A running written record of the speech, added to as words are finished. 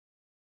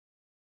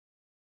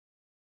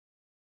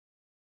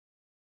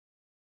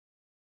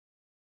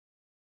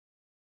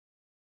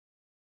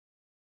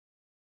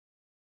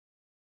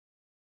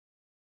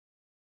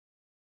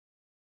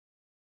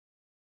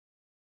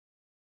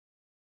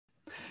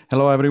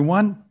Hello,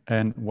 everyone,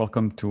 and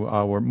welcome to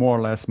our more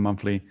or less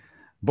monthly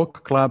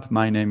book club.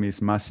 My name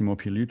is Massimo.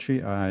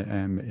 I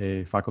am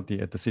a faculty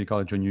at the City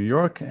College of New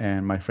York,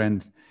 and my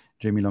friend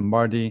Jamie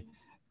Lombardi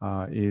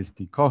is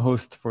the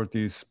co-host for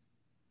this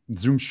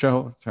Zoom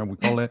show, shall we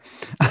call it,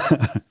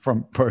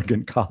 from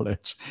Bergen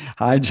College.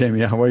 Hi,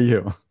 Jamie. How are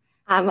you?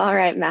 I'm all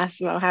right,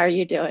 Massimo. How are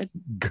you doing?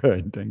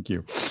 Good, thank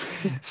you.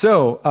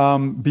 So,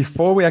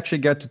 before we actually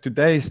get to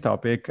today's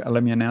topic,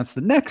 let me announce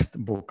the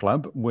next book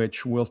club,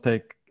 which will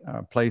take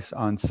place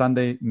on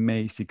Sunday,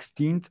 May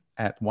 16th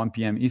at 1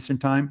 p.m. Eastern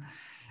Time.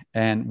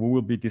 And we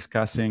will be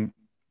discussing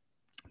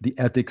The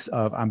Ethics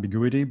of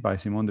Ambiguity by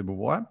Simone de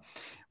Beauvoir,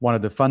 one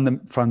of the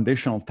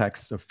foundational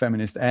texts of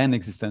feminist and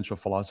existential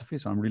philosophy.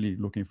 So I'm really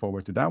looking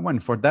forward to that one.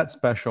 For that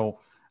special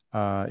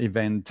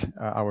event,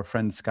 our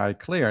friend Sky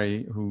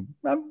Cleary, who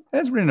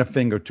has written a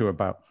thing or two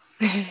about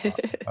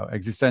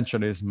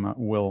existentialism,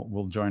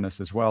 will join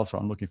us as well. So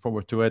I'm looking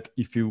forward to it.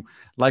 If you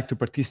like to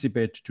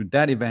participate to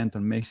that event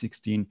on May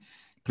 16,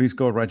 please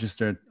go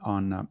register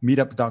on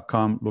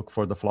meetup.com. Look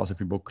for the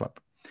Philosophy Book Club.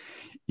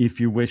 If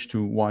you wish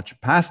to watch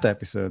past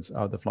episodes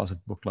of the Philosophy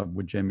Book Club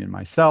with Jamie and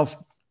myself,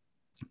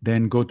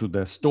 then go to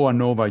the Stoa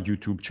Nova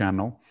YouTube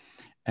channel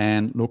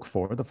and look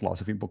for the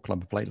Philosophy Book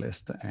Club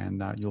playlist,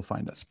 and you'll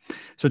find us.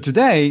 So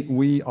today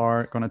we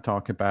are going to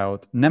talk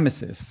about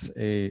Nemesis,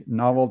 a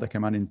novel that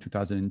came out in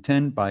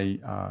 2010 by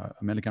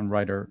American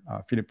writer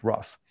Philip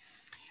Roth,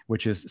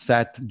 which is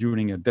set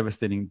during a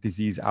devastating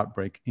disease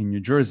outbreak in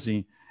New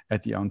Jersey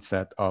at the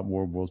onset of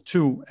World War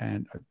II,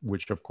 and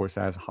which of course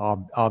has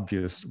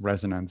obvious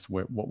resonance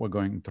with what we're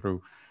going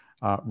through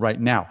right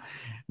now.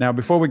 Now,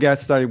 before we get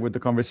started with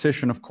the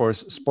conversation, of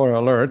course, spoiler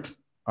alert,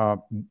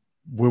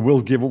 we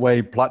will give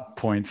away plot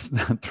points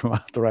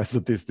throughout the rest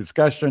of this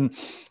discussion.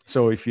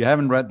 So if you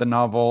haven't read the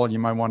novel, you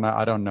might want to,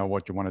 I don't know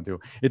what you want to do.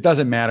 It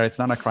doesn't matter. It's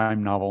not a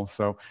crime novel.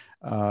 So,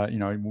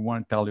 we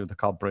won't tell you the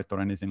culprit or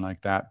anything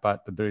like that,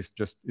 but it's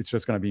just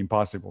going to be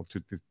impossible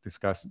to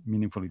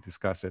meaningfully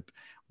discuss it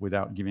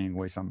without giving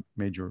away some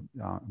major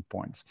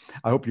points.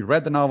 I hope you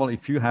read the novel.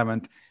 If you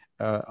haven't,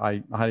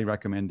 I highly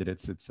recommend it.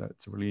 It's a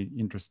really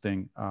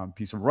interesting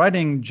piece of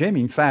writing. Jamie,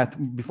 in fact,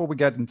 before we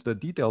get into the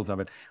details of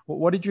it,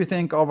 what did you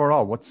think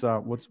overall?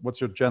 What's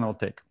your general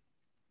take?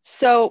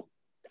 So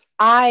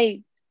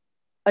I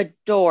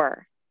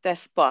adore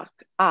this book.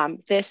 I'm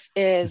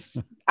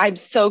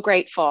so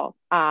grateful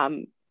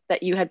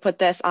that you had put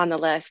this on the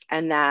list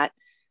and that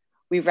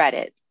we read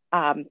it,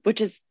 which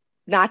is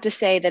not to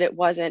say that it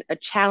wasn't a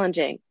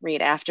challenging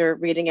read. After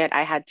reading it,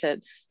 I had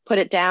to put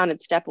it down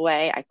and step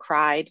away. I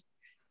cried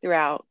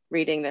throughout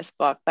reading this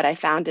book, but I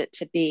found it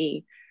to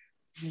be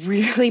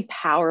really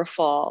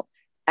powerful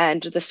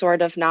and the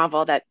sort of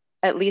novel that,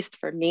 at least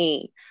for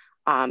me,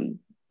 um,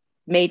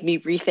 made me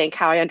rethink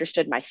how I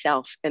understood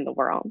myself in the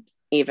world.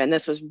 Even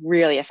this was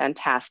really a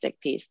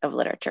fantastic piece of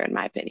literature, in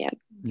my opinion.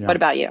 Yeah. What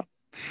about you?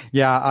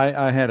 Yeah,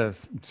 I had a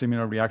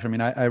similar reaction. I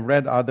mean, I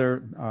read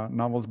other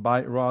novels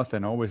by Roth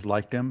and always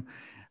liked him,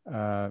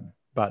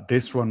 but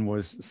this one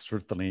was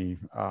certainly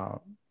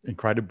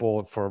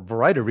incredible for a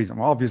variety of reasons.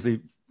 Well,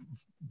 obviously,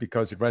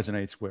 because it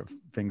resonates with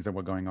things that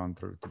were going on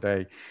through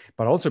today,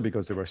 but also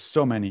because there were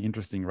so many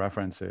interesting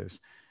references,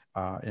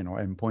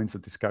 and points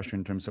of discussion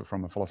in terms of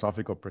from a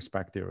philosophical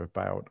perspective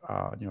about,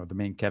 the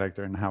main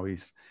character and how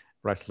he's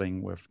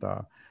wrestling with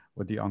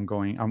the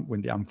ongoing,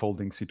 with the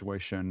unfolding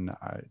situation.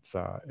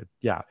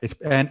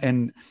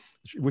 And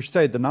we should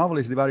say the novel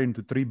is divided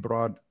into three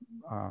broad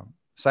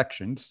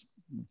sections,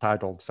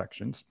 titled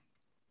sections.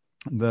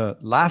 The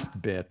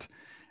last bit,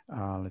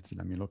 let's see,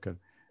 let me look at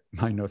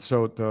my notes.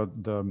 So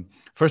the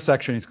first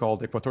section is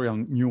called Equatorial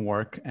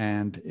Newark,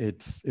 and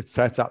it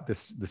sets out the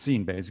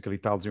scene. Basically,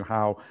 tells you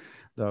how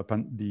the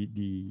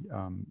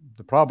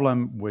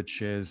problem,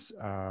 which is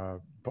a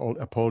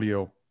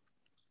polio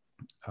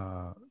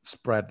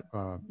spread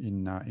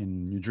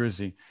in New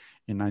Jersey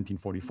in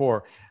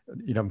 1944,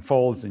 it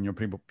unfolds, and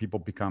people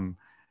become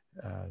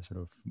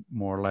sort of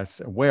more or less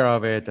aware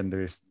of it, and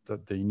there is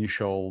the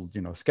initial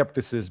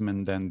skepticism,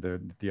 and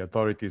then the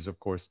authorities of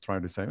course try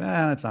to say,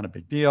 it's not a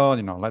big deal,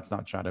 let's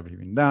not shut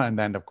everything down, and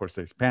then of course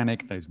there's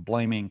panic, there's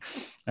blaming,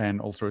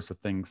 and all sorts of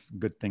things,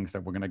 good things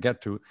that we're going to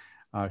get to,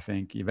 I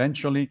think,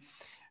 eventually.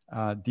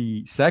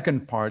 The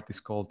second part is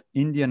called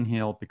Indian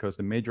Hill, because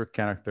the major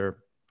character,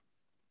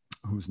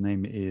 whose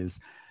name is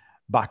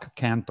Buck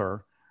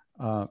Cantor,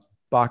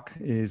 Buck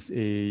is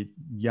a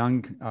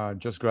young,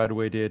 just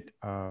graduated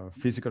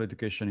physical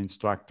education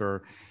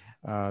instructor.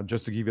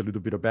 Just to give you a little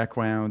bit of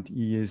background,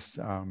 he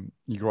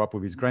grew up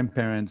with his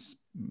grandparents,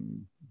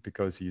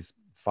 because his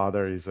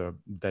father is a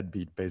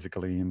deadbeat,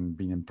 basically, and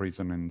being in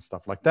prison and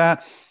stuff like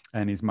that.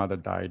 And his mother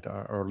died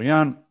early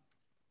on.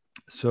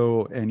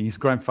 So, and his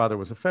grandfather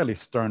was a fairly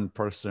stern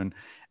person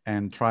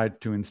and tried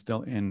to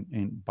instill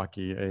in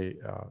Bucky a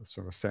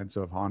sort of sense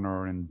of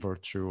honor and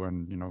virtue,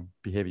 and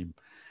behaving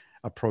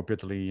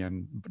appropriately,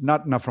 and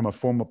not from a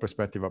formal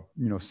perspective,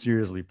 but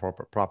seriously,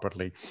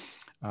 properly,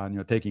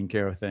 taking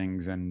care of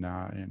things, and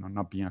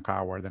not being a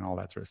coward and all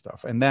that sort of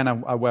stuff. And then,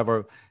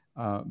 however,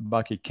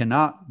 Bucky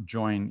cannot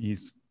join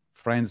his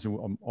friends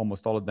who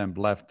almost all of them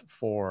left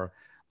for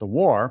the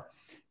war,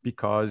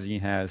 because he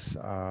has,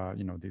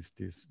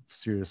 these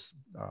serious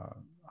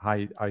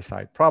high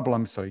eyesight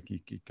problems, so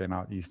he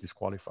cannot, he's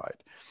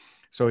disqualified.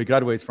 So he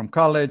graduates from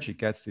college, he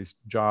gets this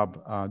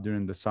job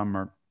during the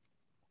summer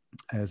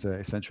as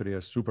essentially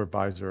a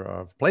supervisor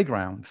of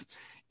playgrounds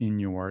in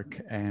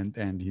Newark, and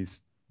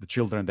the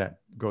children that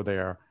go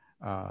there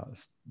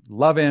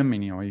love him,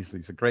 and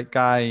he's a great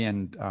guy,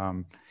 and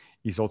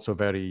he's also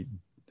very,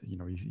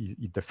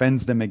 he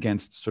defends them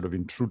against sort of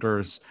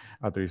intruders.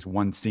 There is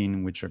one scene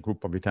in which a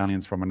group of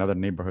Italians from another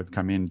neighborhood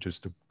come in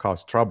just to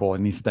cause trouble,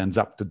 and he stands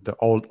up to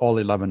all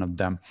 11 of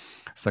them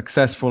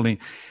successfully.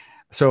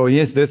 So he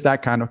is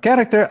that kind of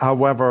character.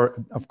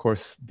 However, of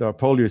course, the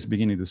polio is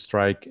beginning to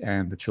strike,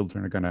 and the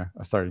children are going to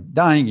start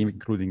dying,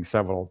 including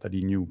several that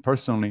he knew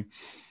personally.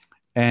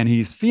 And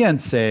his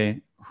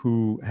fiancée,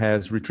 who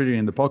has retreated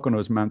in the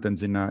Poconos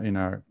Mountains in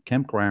a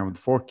campground with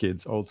 4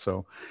 kids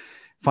also,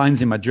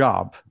 finds him a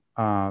job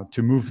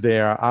to move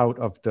there out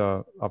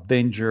of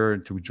danger,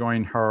 to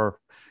join her,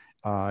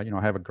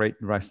 have a great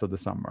rest of the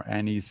summer.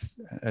 And he's,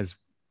 as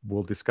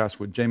we'll discuss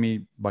with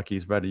Jamie, Bucky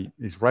is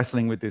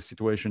wrestling with this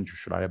situation.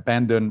 Should I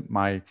abandon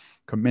my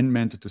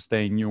commitment to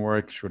stay in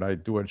Newark? Should I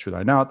do it? Should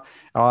I not?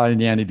 In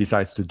the end, he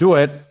decides to do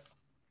it.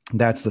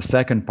 That's the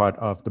second part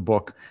of the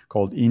book,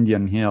 called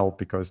Indian Hill,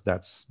 because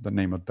that's the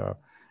name of the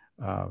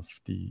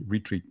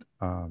retreat,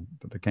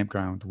 the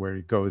campground where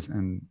he goes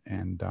and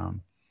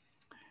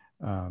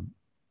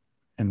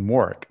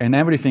work. And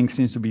everything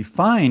seems to be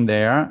fine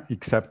there,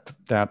 except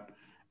that,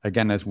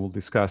 again, as we'll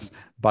discuss,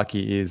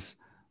 Bucky is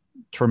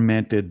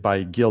tormented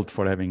by guilt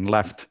for having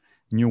left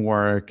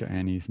Newark,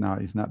 and he's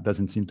not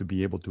doesn't seem to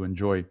be able to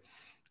enjoy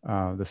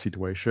the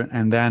situation.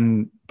 And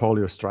then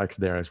polio strikes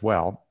there as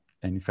well,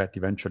 and in fact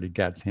eventually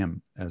gets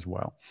him as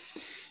well.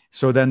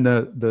 So then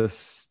the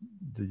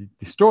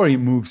story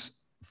moves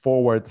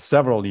forward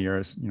several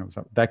years,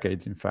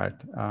 decades in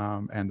fact,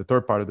 and the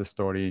third part of the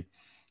story,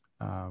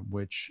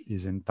 which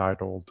is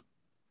entitled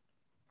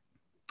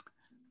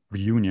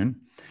Reunion,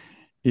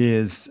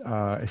 is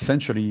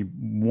essentially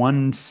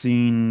one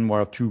scene,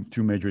 well, two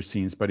major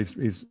scenes, but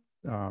is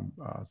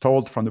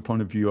told from the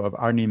point of view of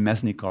Arnie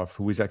Mesnikov,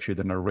 who is actually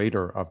the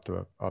narrator of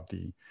the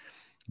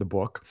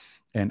book.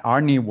 And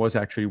Arnie was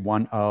actually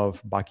one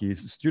of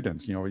Bucky's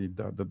students.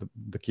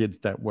 The kids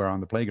that were on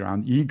the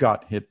playground. He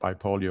got hit by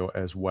polio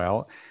as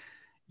well.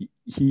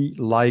 He,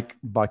 like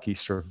Bucky,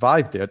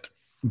 survived it,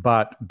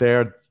 but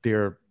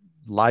their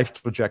life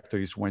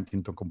trajectories went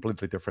into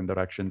completely different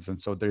directions. And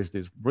so there's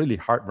this really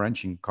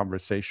heart-wrenching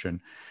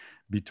conversation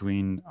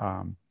between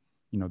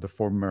the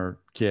former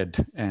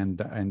kid and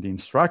the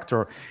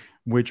instructor,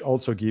 which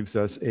also gives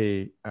us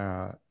a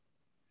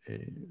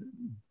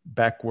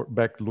back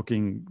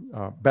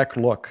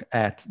look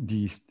at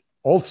these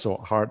also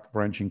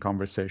heart-wrenching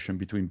conversation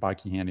between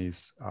Bucky and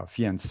his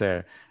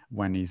fiancée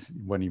when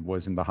he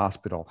was in the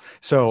hospital.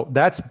 So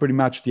that's pretty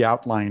much the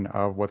outline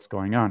of what's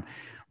going on.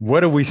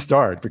 Where do we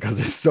start? Because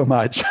there's so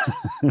much.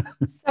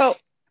 So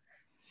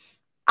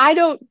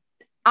I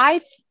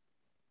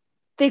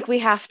think we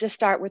have to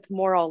start with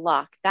moral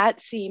luck.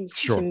 That seems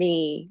to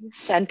me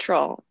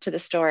central to the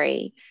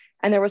story.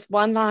 And there was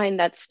one line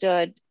that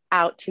stood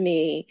out to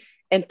me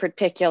in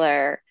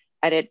particular,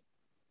 and it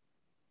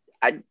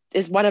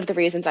is one of the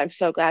reasons I'm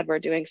so glad we're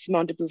doing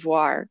Simone de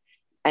Beauvoir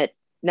at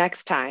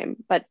next time.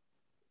 But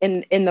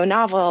in the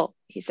novel,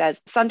 he says,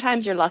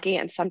 sometimes you're lucky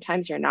and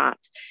sometimes you're not.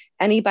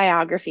 Any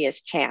biography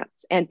is chance,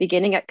 and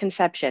beginning at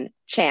conception,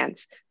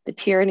 chance. The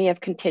tyranny of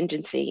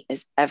contingency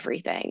is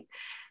everything.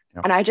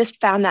 Yep. And I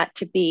just found that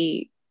to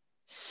be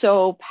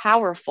so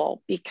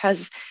powerful,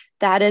 because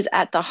that is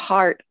at the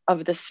heart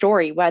of the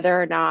story,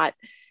 whether or not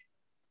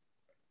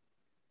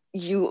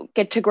you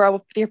get to grow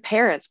up with your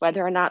parents,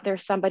 whether or not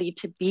there's somebody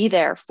to be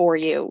there for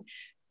you,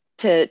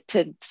 to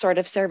sort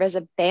of serve as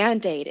a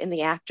Band-Aid in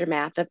the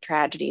aftermath of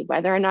tragedy,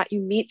 whether or not you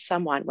meet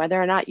someone, whether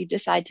or not you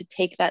decide to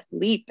take that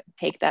leap,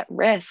 take that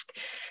risk,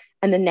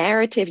 and the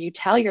narrative you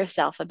tell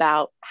yourself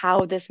about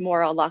how this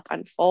moral luck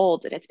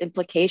unfolds and its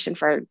implication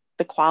for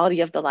the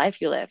quality of the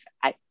life you live.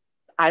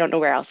 I don't know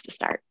where else to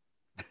start.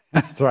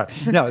 That's right.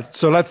 Yeah.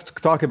 So let's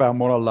talk about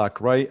moral luck,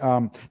 right?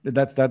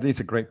 That is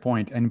a great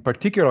point. And in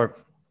particular,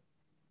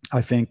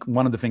 I think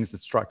one of the things that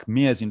struck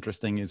me as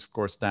interesting is, of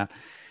course, that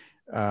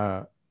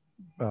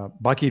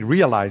Bucky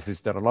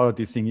realizes that a lot of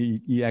these things,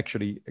 he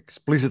actually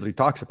explicitly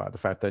talks about the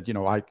fact that,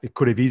 it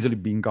could have easily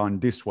been gone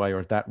this way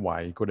or that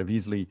way. It could have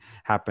easily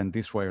happened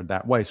this way or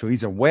that way. So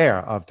he's aware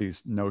of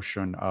this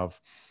notion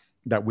of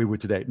that we would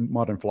today,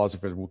 modern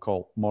philosophers will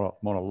call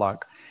moral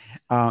luck.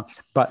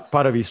 But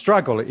part of his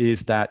struggle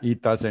is that he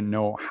doesn't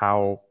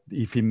know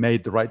if he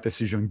made the right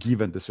decision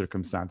given the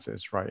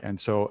circumstances, right? And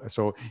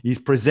so he's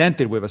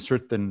presented with a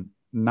certain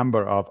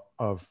number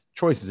of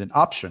choices and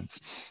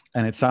options.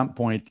 And at some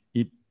point,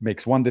 he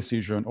makes one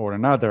decision or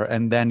another,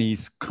 and then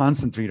he's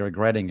constantly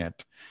regretting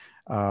it.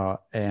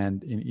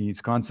 And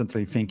he's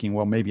constantly thinking,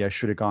 well, maybe I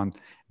should have gone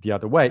the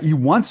other way. He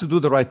wants to do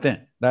the right thing.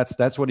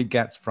 That's what he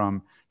gets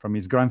from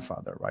his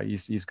grandfather, right?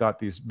 He's got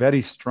this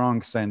very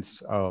strong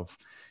sense of,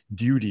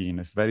 duty in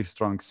a very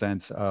strong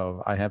sense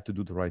of I have to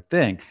do the right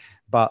thing,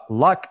 but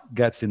luck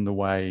gets in the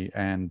way,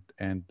 and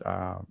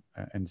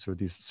so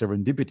this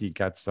serendipity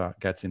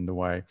gets in the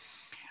way.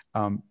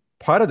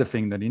 Part of the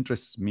thing that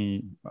interests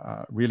me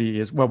really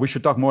is, well, we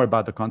should talk more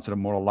about the concept of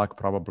moral luck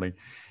probably,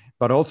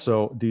 but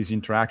also this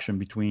interaction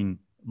between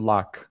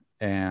luck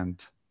and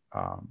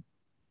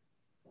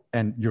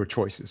your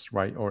choices,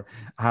 right? Or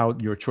how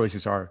your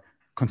choices are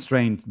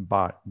constrained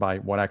by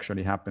what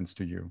actually happens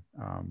to you,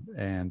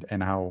 and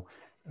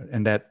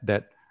that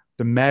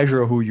the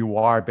measure of who you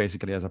are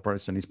basically as a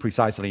person is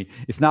precisely,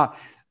 it's not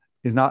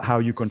how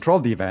you control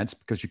the events,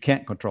 because you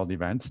can't control the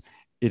events.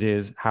 It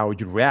is how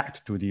you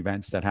react to the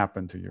events that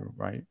happen to you,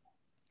 right?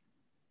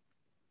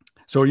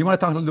 So you want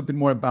to talk a little bit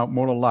more about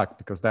moral luck,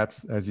 because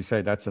that's, as you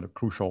say, that's a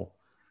crucial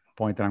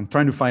point. And I'm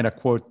trying to find a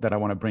quote that I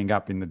want to bring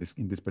up in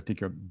this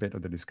particular bit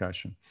of the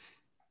discussion.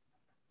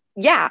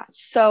 Yeah.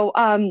 So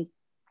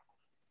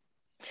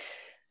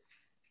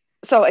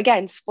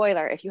again,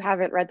 spoiler if you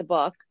haven't read the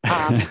book.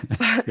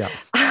 Yes.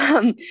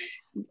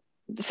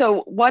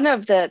 So one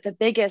of the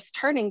biggest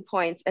turning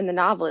points in the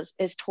novel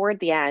is toward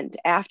the end,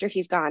 after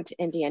he's gone to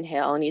Indian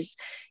Hill, and he's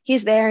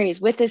there and he's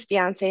with his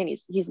fiance, and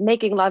he's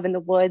making love in the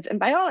woods. And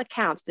by all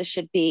accounts, this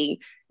should be,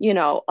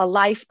 a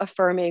life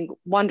affirming,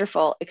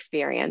 wonderful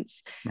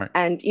experience. Right.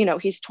 And,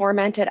 he's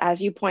tormented,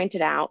 as you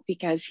pointed out,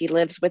 because he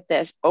lives with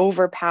this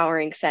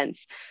overpowering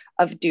sense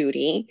of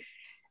duty.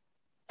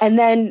 And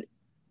then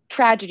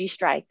tragedy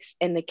strikes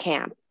in the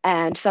camp,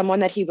 and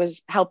someone that he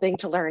was helping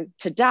to learn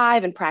to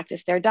dive and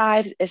practice their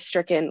dives is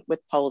stricken with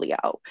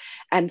polio.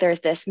 And there's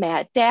this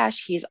mad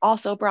dash. He's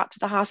also brought to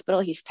the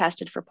hospital. He's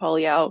tested for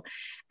polio,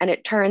 and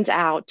it turns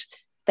out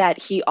that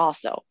he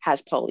also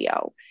has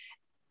polio.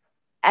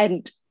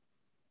 And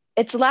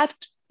it's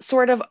left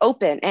sort of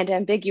open and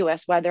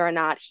ambiguous whether or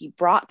not he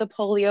brought the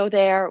polio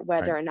there,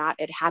 whether or not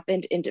it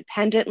happened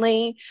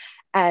independently.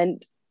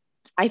 And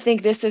I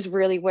think this is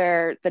really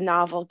where the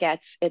novel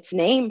gets its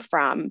name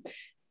from.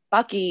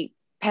 Bucky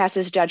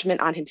passes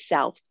judgment on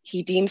himself.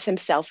 He deems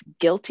himself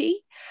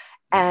guilty,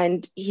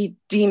 and he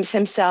deems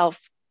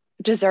himself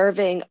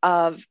deserving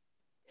of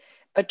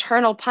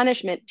eternal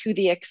punishment to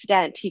the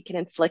extent he can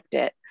inflict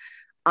it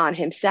on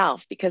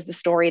himself, because the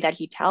story that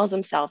he tells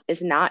himself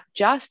is not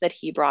just that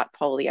he brought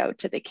polio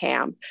to the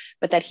camp,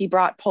 but that he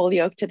brought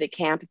polio to the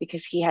camp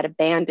because he had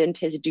abandoned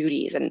his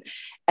duties, and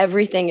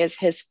everything is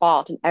his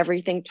fault, and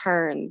everything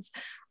turns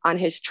on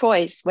his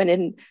choice, when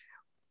in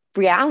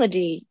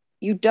reality,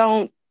 you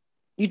don't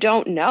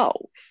know.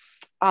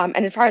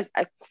 And as far as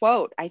a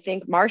quote, I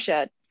think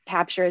Marcia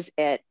captures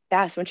it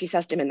best when she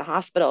says to him in the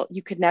hospital,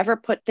 you could never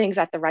put things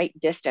at the right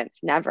distance,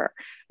 never.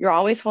 You're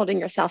always holding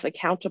yourself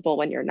accountable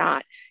when you're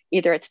not.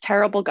 Either it's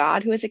terrible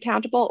God who is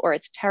accountable, or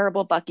it's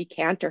terrible Bucky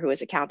Cantor who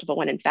is accountable,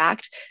 when in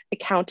fact,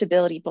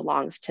 accountability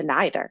belongs to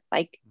neither.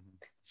 Like,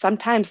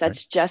 sometimes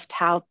that's just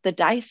how the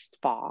dice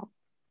fall.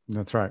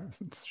 That's right.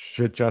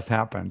 Shit just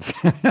happens.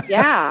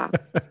 Yeah.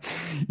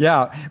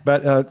 Yeah.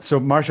 But so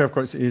Marcia, of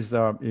course, is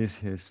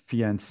his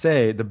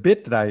fiancée. The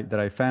bit that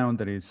I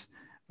found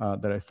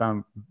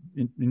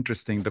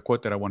interesting, the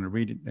quote that I want to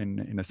read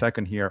in a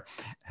second here,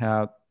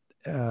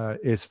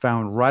 is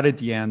found right at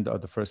the end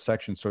of the first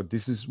section. So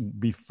this is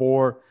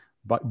before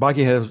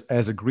Bucky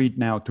has agreed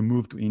now to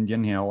move to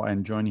Indian Hill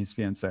and join his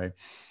fiancée,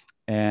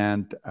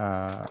 and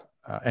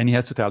he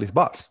has to tell his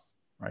boss,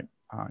 right?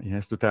 He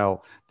has to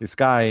tell this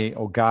guy,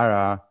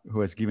 O'Gara, who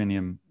has given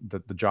him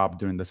the job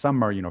during the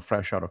summer,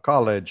 fresh out of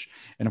college.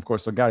 And of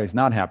course, O'Gara is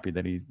not happy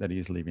that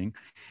he's leaving.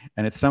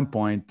 And at some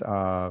point,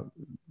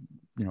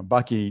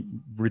 Bucky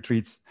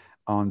retreats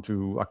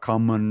onto a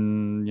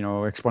common,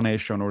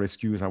 explanation or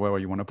excuse, however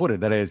you want to put it.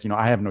 That is,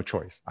 I have no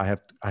choice. I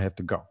have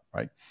to go,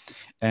 right?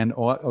 And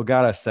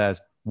O'Gara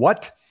says,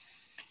 "What?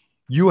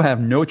 You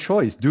have no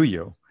choice, do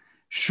you?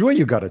 Sure,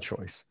 you got a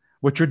choice.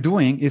 What you're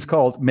doing is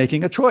called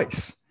making a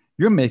choice.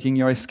 You're making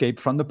your escape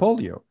from the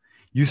polio.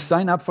 You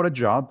sign up for a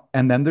job,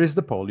 and then there's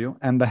the polio,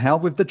 and the hell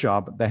with the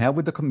job, the hell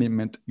with the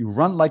commitment. You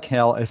run like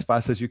hell as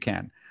fast as you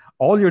can.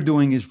 All you're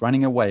doing is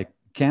running away.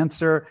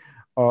 Cancer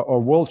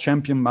or world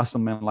champion muscle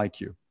man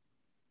like you.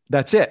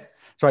 That's it."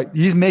 So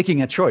he's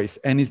making a choice.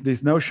 And it's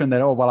this notion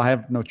that, oh, well, I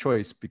have no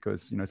choice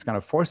because, it's kind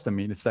of forced on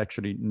me. It's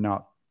actually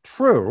not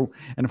true.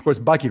 And of course,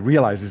 Bucky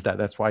realizes that.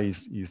 That's why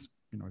he's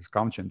his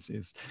conscience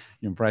is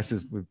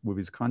impresses with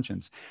his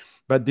conscience.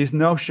 But this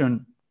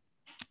notion,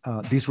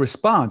 this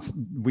response,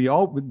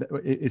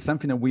 it's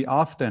something that we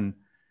often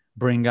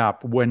bring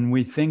up when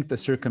we think the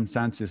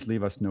circumstances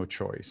leave us no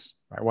choice.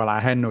 Right? Well, I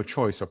had no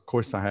choice. Of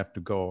course, I have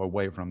to go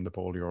away from the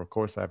polio. Of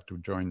course, I have to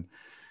join,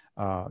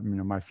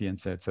 my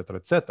fiancé, et cetera,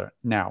 et cetera.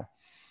 Now,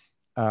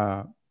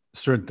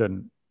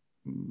 certain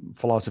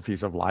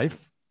philosophies of life,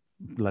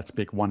 let's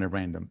pick one at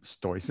random,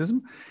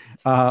 Stoicism,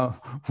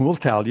 will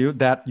tell you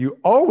that you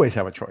always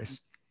have a choice.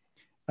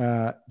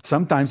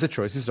 Sometimes the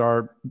choices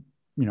are,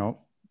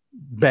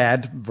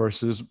 bad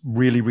versus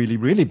really, really,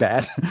 really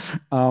bad.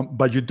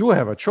 But you do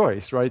have a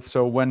choice, right?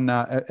 So when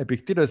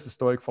Epictetus, the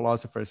Stoic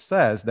philosopher,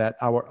 says that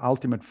our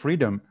ultimate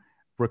freedom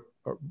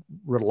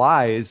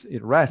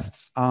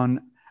rests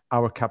on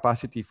our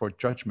capacity for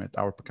judgment,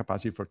 our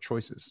capacity for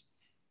choices.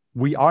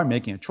 We are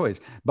making a choice.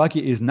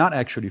 Bucky is not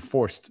actually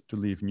forced to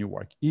leave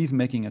Newark. He's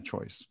making a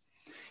choice.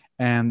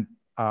 And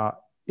I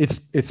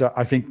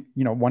think,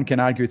 one can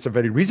argue it's a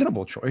very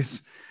reasonable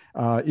choice.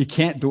 He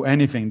can't do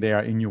anything there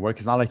in Newark.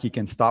 It's not like he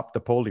can stop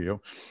the polio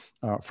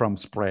from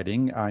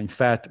spreading. In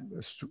fact,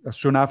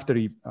 soon after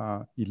he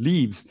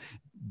leaves,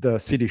 the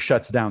city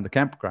shuts down the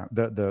campground,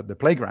 the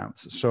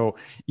playgrounds. So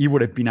he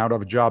would have been out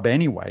of a job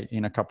anyway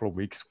in a couple of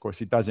weeks. Of course,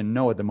 he doesn't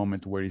know at the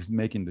moment where he's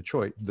making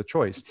the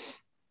choice.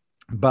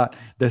 But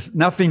there's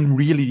nothing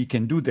really he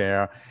can do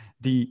there.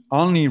 The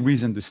only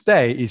reason to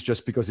stay is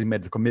just because he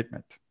made the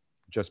commitment,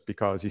 just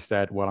because he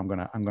said, well, I'm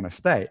gonna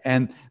stay.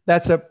 And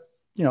that's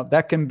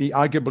that can be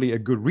arguably a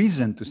good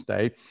reason to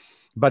stay,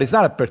 but it's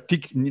not a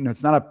particular,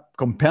 it's not a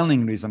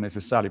compelling reason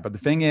necessarily. But the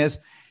thing is,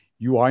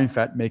 you are in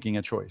fact making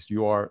a choice.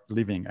 You are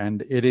living,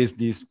 and it is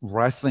this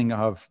wrestling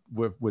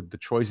with the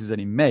choices that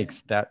he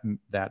makes that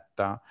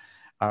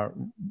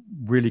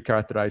really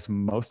characterize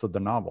most of the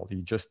novel. He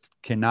just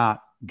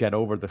cannot get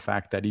over the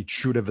fact that he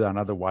should have done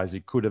otherwise.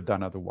 He could have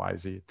done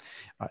otherwise. He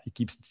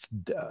keeps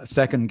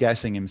second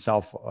guessing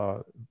himself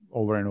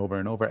over and over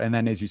and over, and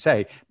then, as you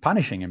say,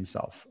 punishing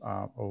himself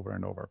over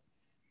and over.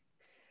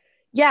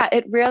 Yeah,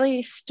 it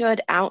really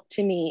stood out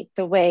to me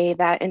the way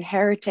that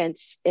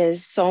inheritance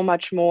is so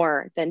much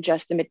more than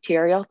just the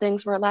material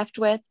things we're left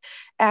with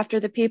after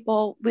the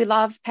people we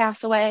love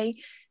pass away.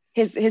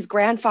 His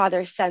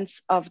grandfather's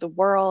sense of the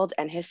world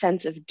and his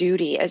sense of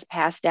duty is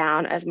passed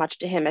down as much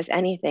to him as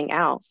anything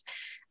else.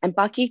 And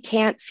Bucky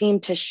can't seem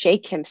to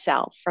shake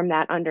himself from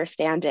that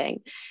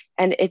understanding.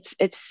 And it's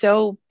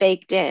so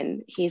baked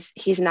in.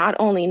 He's not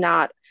only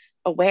not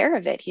aware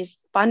of it, he's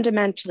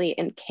fundamentally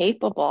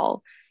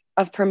incapable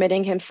of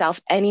permitting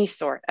himself any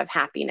sort of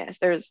happiness.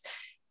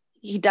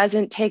 He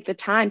doesn't take the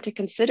time to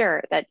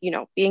consider that,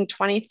 being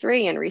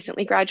 23 and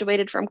recently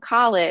graduated from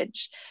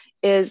college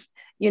is,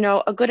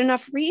 a good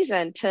enough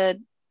reason to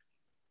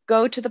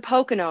go to the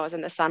Poconos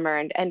in the summer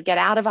and get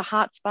out of a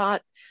hot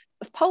spot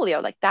of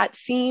polio. Like, that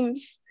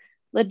seems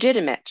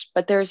legitimate,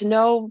 but there's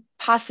no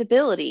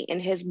possibility in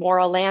his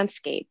moral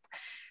landscape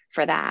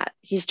for that.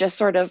 He's just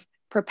sort of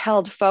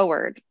propelled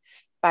forward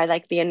by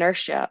like the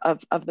inertia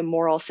of the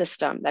moral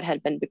system that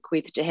had been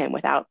bequeathed to him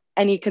without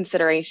any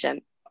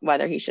consideration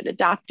whether he should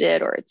adopt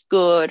it or it's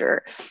good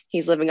or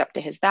he's living up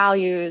to his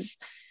values.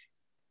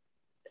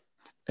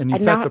 And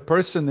in fact, the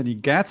person that he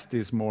gets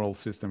this moral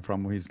system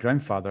from, his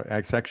grandfather,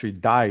 actually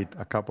died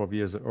a couple of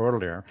years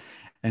earlier.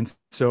 And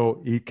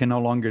so he can no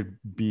longer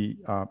be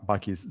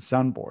Bucky's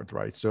soundboard,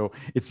 right? So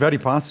it's very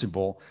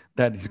possible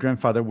that his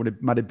grandfather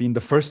might have been the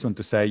first one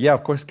to say, yeah,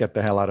 of course, get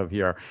the hell out of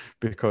here,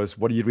 because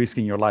what are you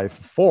risking your life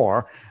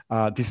for?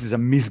 This is a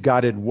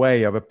misguided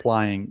way of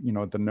applying,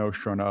 the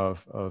notion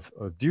of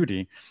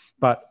duty.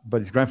 But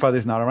his grandfather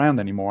is not around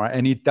anymore,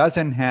 and he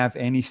doesn't have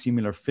any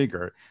similar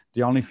figure.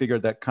 The only figure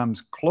that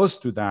comes close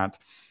to that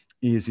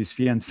is his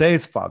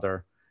fiance's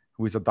father,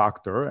 who is a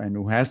doctor and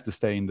who has to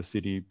stay in the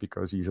city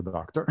because he's a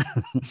doctor.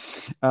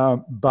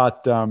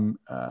 But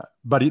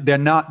they're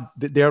not.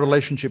 Their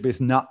relationship is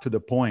not to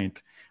the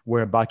point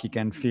where Bucky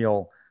can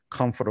feel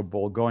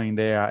comfortable going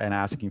there and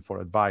asking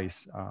for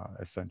advice,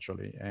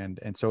 essentially.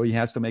 And so he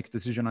has to make a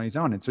decision on his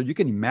own. And so you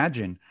can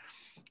imagine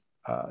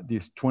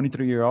this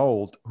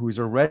 23-year-old who is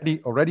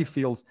already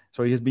feels,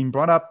 so he has been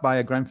brought up by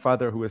a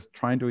grandfather who is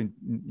trying to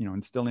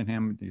instill in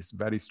him this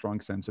very strong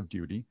sense of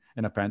duty,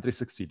 and apparently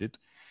succeeded.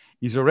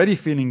 He's already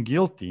feeling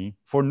guilty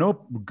for no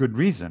good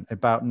reason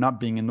about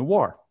not being in the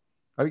war.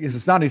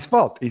 It's not his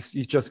fault.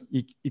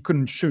 He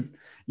couldn't shoot,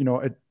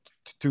 at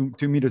 2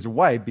 meters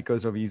away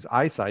because of his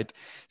eyesight.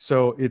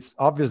 So it's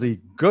obviously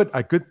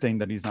a good thing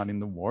that he's not in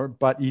the war,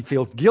 but he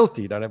feels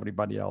guilty that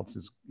everybody else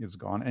is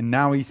gone. And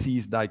now he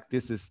sees like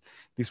this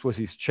was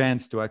his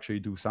chance to actually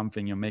do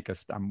something and make a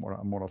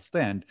moral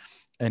stand.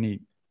 And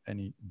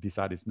he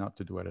decided not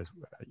to do it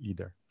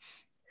either.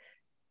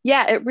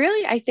 Yeah, it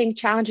really, I think,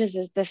 challenges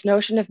this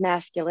notion of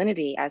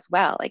masculinity as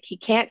well. Like, he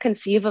can't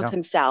conceive of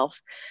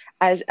himself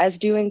as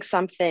doing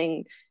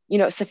something,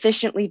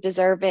 sufficiently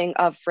deserving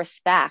of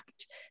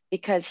respect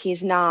because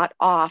he's not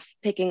off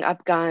picking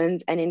up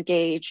guns and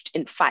engaged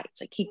in fights.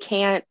 Like, he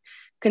can't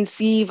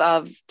conceive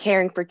of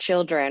caring for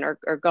children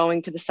or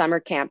going to the summer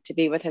camp to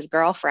be with his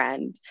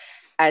girlfriend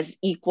as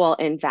equal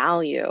in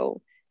value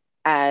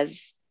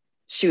as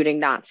shooting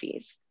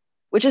Nazis,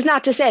 which is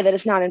not to say that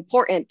it's not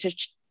important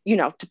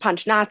to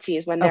punch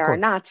Nazis when there are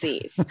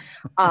Nazis.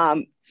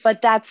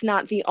 But that's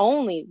not the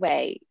only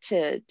way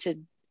to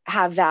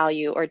have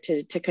value or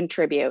to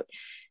contribute.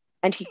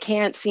 And he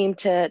can't seem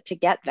to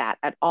get that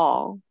at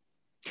all.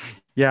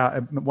 Yeah,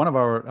 one of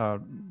our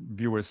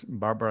viewers,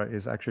 Barbara,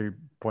 is actually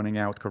pointing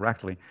out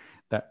correctly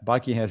that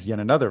Bucky has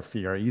yet another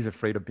fear. He's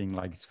afraid of being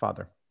like his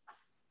father.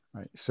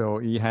 Right? So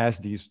he has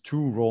these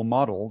two role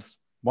models,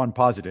 one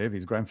positive,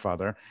 his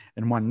grandfather,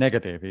 and one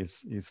negative,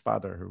 his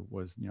father, who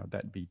was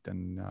deadbeat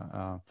and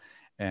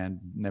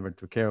never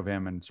took care of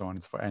him, and so on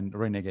and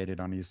renegated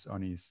on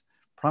his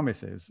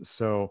promises.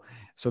 So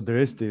there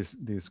is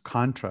this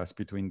contrast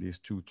between these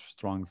two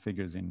strong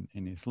figures in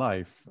his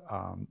life,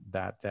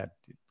 that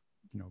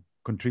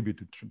contribute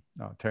to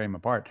tear him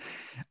apart.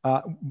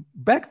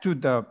 Back to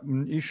the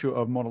issue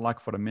of moral luck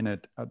for a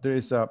minute. There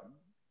are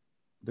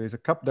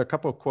a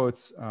couple of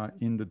quotes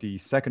in the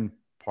second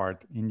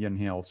part, Indian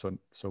Hill.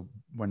 So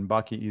when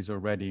Bucky is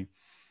already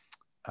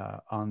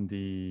on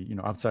the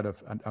outside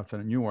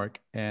of Newark,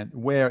 and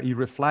where he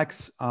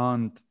reflects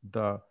on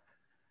the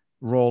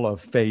role of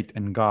fate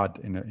and God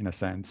in a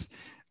sense,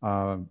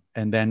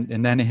 and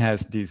then he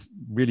has this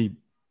really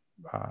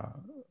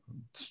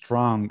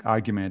strong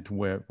argument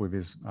with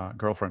his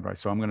girlfriend, right?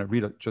 So I'm going to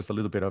read just a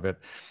little bit of it.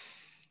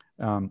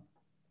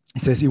 He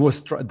says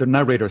the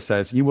narrator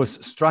says he was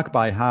struck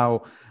by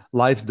how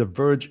life's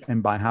diverge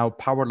and by how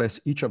powerless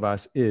each of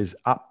us is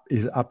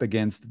up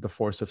against the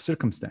force of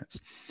circumstance.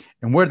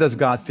 And where does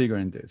God figure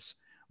in this?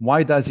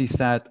 Why does he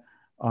set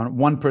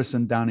one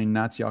person down in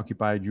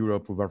Nazi-occupied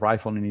Europe with a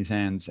rifle in his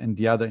hands and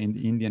the other in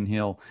the Indian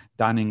Hill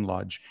dining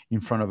lodge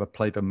in front of a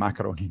plate of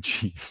macaroni and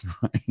cheese,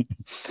 right?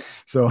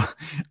 So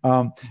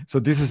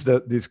this is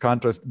this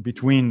contrast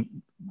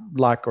between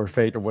luck or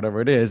fate or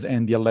whatever it is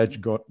and the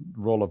alleged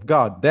role of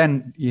God.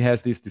 Then he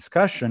has this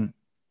discussion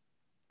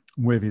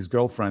with his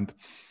girlfriend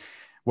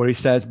where he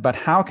says, but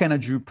how can a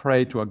Jew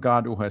pray to a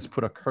God who has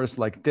put a curse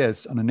like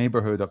this on a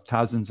neighborhood of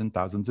thousands and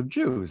thousands of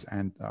Jews?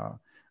 And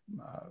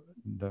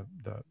the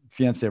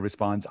fiancé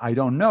responds, I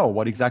don't know.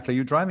 What exactly are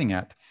you driving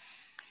at?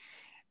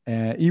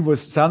 He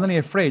was suddenly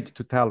afraid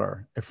to tell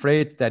her,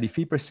 afraid that if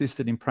he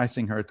persisted in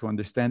pressing her to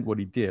understand what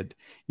he did,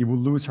 he would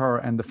lose her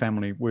and the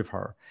family with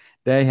her.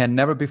 They had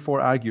never before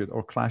argued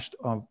or clashed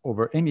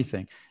over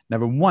anything.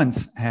 Never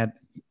once had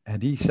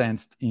he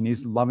sensed in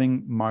his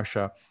loving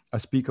Marcia a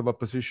speck of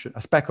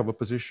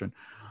opposition,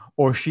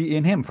 or she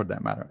in him for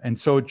that matter. And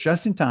so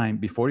just in time,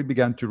 before he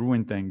began to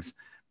ruin things,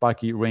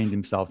 Bucky reined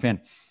himself in,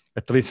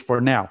 at least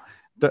for now.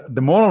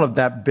 The moral of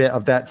that bit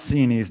of that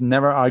scene is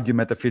never argue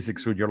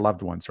metaphysics with your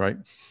loved ones, right?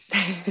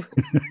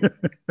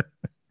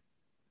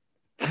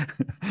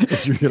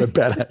 It's usually a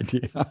bad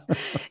idea.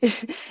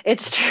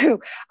 It's true.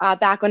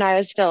 Back when I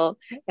was still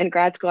in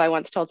grad school, I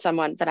once told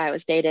someone that I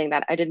was dating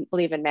that I didn't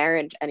believe in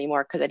marriage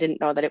anymore because I didn't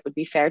know that it would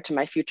be fair to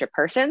my future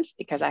persons,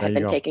 because I had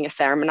been taking a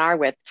seminar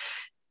with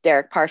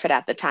Derek Parfit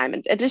at the time.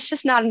 And it's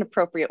just not an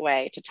appropriate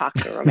way to talk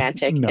to a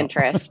romantic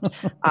interest.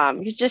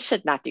 You just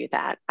should not do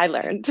that. I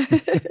learned.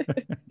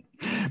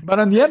 But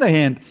on the other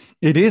hand,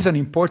 it is an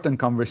important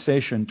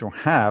conversation to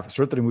have,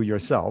 certainly with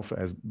yourself,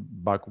 as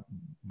Bucky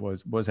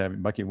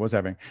was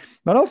having,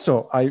 but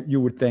also you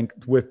would think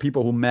with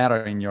people who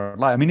matter in your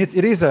life. I mean, it's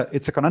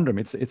a conundrum.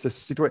 It's a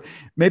situation.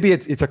 Maybe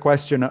it's a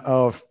question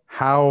of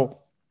how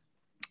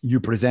you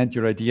present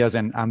your ideas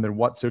and under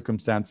what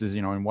circumstances,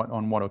 and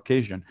on what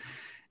occasion.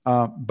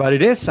 But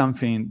it is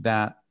something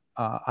that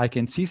I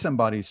can see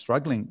somebody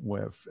struggling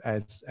with,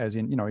 as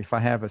in, if I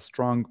have a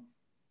strong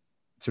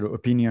sort of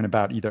opinion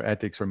about either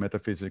ethics or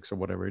metaphysics or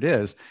whatever it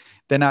is,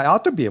 then I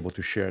ought to be able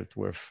to share it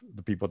with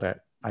the people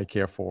that I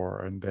care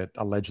for and that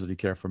allegedly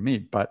care for me.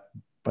 But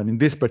in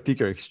this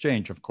particular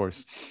exchange, of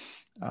course,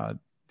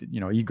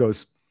 he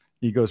goes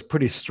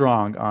pretty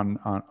strong on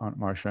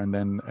Marcia, and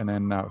then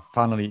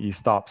finally he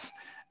stops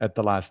at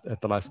the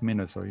last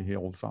minute, so he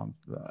holds on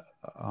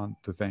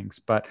to things.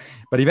 But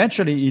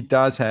eventually he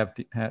does have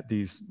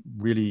these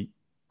really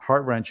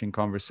heart-wrenching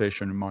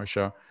conversation with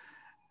Marcia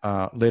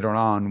later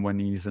on when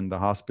he's in the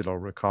hospital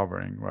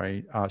recovering,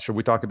 right? Should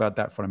we talk about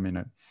that for a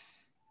minute?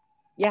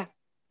 Yeah.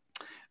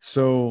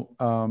 So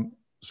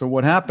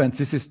what happens,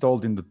 this is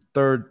told in the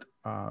third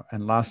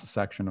and last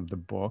section of the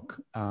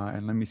book.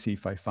 And let me see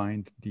if I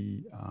find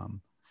the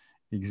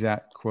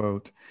exact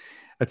quote.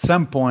 At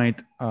some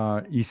point,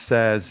 he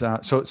says,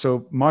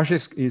 so Marsh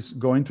is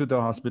going to the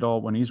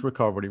hospital when he's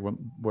recovering,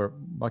 where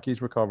Bucky's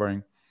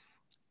recovering.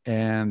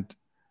 And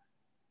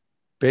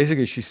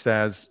basically she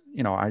says,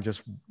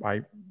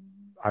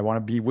 I want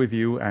to be with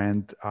you,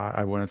 and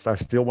I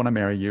still want to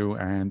marry you,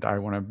 and I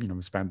want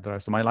to, spend the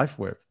rest of my life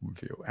with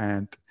you.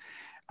 And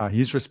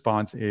his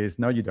response is,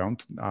 no, you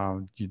don't.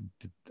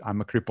 I'm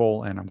a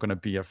cripple, and I'm going to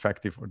be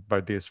affected by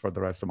this for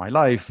the rest of my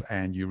life.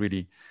 And you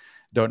really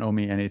don't owe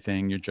me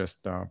anything. You're just,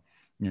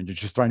 you're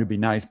just trying to be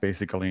nice,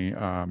 basically.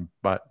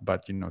 But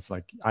it's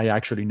like, I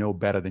actually know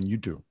better than you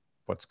do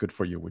what's good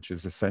for you, which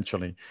is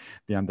essentially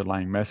the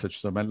underlying message.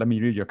 So let me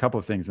read you a couple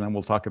of things, and then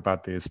we'll talk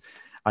about this.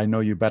 I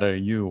know you better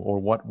than you, or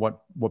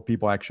what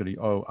people actually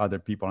owe other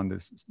people under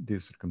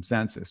these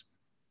circumstances.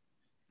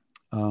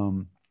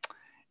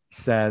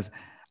 Says,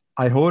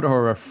 I owed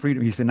her a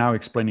freedom. He's now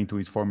explaining to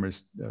his former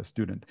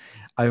student.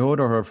 I owed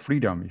her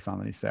freedom, he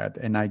finally said,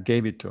 and I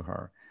gave it to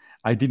her.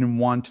 I didn't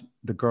want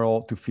the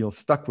girl to feel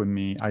stuck with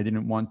me. I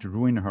didn't want to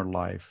ruin her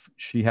life.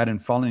 She hadn't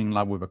fallen in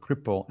love with a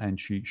cripple, and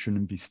she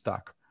shouldn't be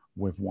stuck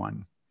with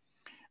one,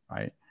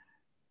 right?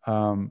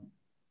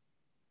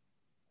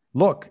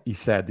 Look, he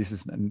said, this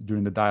is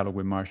during the dialogue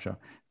with Marcia,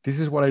 this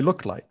is what I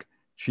look like.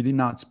 She did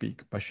not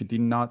speak, but she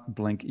did not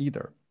blink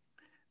either.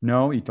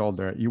 No, he told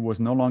her, he was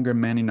no longer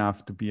man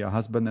enough to be a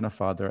husband and a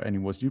father, and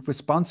it was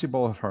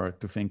irresponsible of her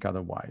to think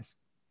otherwise.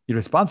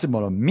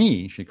 Irresponsible of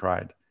me, she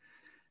cried,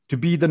 to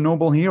be the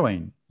noble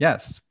heroine.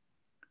 Yes.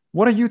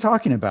 What are you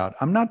talking about?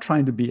 I'm not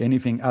trying to be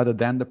anything other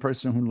than the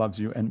person who loves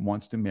you and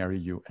wants to marry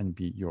you and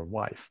be your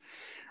wife.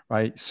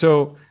 Right.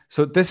 So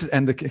this is,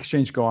 and the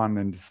exchange go on,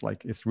 and it's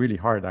like, it's really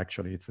hard,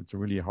 actually. It's a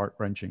really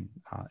heart-wrenching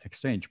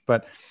exchange.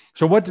 But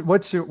so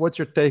what's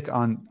your take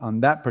on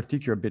that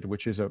particular bit,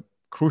 which is a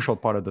crucial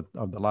part of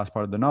the last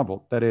part of the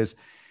novel? That is,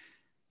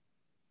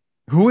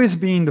 who is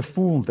being the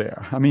fool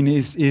there? I mean,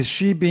 is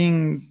she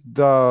being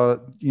the,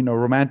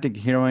 romantic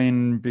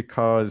heroine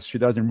because she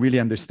doesn't really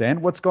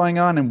understand what's going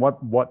on and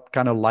what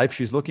kind of life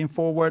she's looking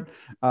forward,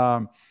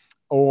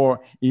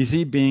 or is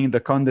he being the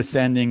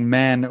condescending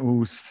man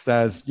who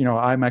says,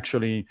 I'm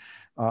actually,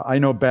 I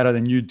know better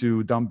than you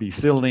do, don't be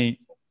silly,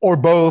 or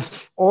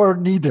both, or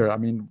neither? I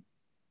mean,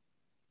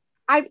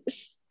 I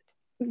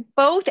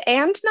both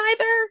and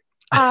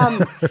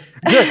neither.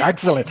 Good,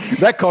 excellent.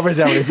 That covers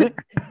everything.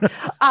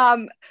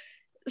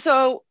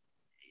 So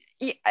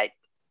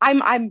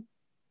I'm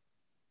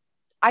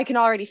I can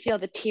already feel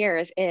the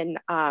tears in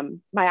my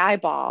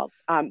eyeballs.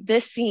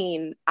 This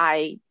scene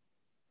I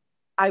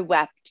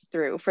wept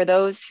through. For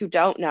those who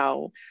don't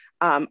know,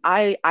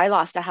 I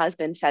lost a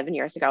husband 7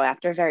 years ago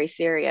after a very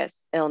serious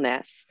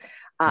illness,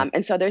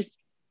 and so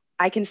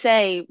I can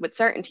say with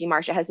certainty,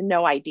 Marcia has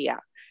no idea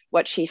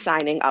what she's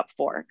signing up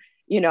for,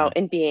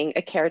 in being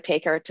a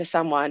caretaker to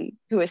someone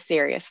who is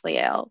seriously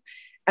ill.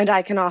 And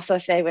I can also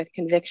say with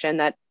conviction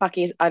that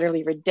Bucky is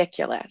utterly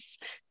ridiculous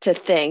to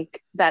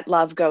think that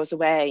love goes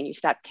away and you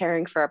stop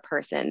caring for a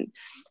person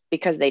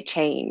because they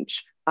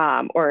change,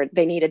 or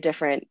they need a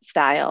different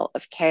style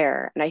of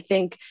care. And I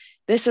think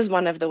this is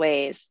one of the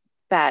ways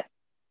that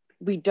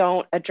we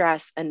don't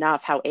address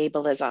enough how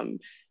ableism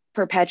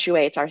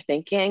perpetuates our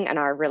thinking and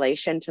our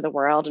relation to the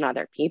world and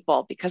other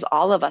people, because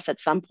all of us at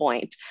some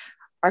point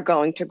are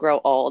going to grow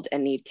old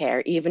and need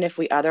care, even if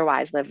we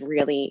otherwise live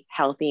really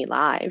healthy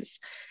lives.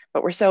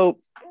 But we're so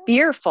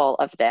fearful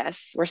of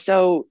this. We're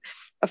so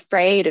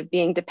afraid of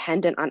being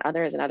dependent on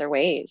others in other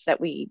ways that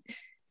we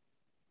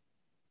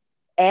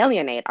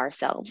alienate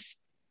ourselves.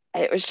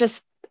 It was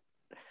just,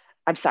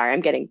 I'm sorry, I'm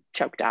getting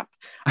choked up.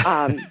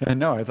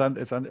 No,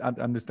 it's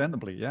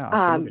understandably. Yeah,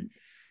 absolutely.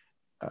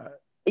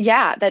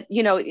 Yeah, that,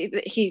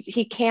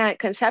 he can't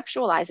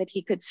conceptualize that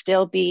he could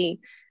still be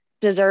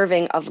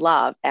deserving of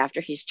love after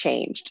he's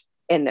changed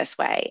in this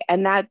way.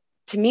 And that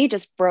to me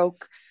just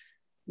broke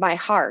my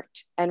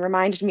heart and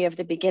reminded me of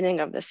the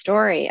beginning of the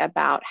story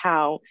about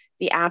how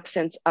the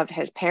absence of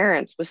his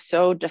parents was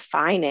so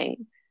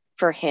defining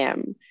for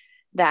him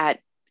that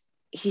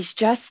he's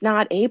just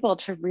not able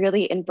to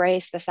really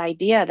embrace this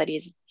idea that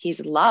he's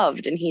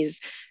loved and he's,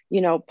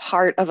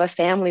 part of a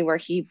family where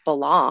he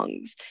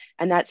belongs.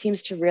 And that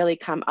seems to really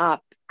come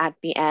up at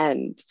the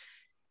end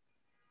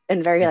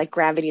in very like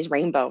Gravity's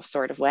Rainbow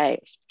sort of way.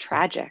 It's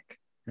tragic.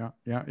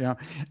 Yeah.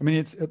 I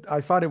mean, I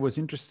thought it was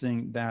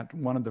interesting that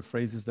one of the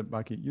phrases that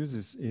Bucky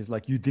uses is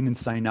like, "You didn't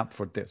sign up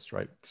for this,"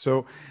 right?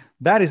 So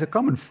that is a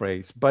common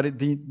phrase, but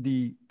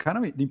the kind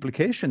of the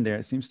implication there,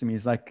 it seems to me,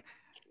 is like,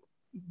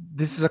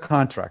 this is a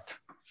contract,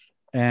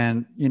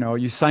 and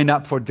you sign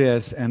up for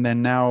this, and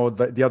then now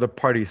the other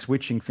party is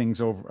switching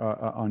things over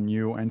on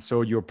you, and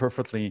so you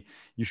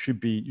should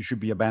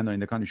be abandoning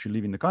the contract, you should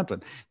leave in the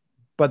contract.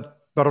 But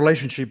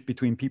relationship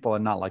between people are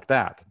not like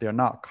that. They're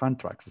not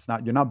contracts. It's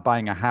not, you're not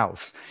buying a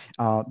house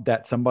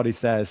that somebody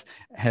says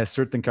has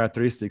certain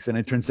characteristics and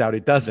it turns out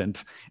it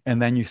doesn't. And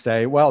then you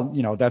say, well,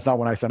 that's not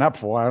what I signed up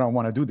for. I don't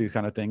want to do these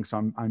kind of things.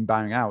 So I'm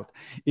buying out.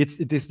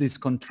 It is this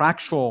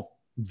contractual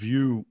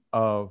view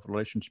of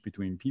relationship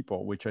between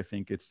people, which I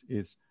think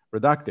is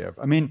reductive.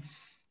 I mean,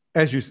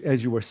 as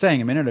you were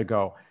saying a minute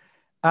ago,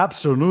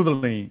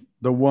 absolutely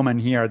the woman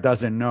here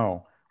doesn't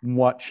know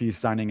what she's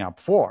signing up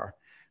for.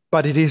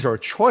 But it is her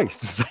choice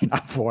to sign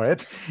up for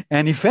it.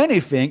 And if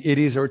anything, it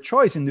is her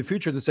choice in the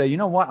future to say, you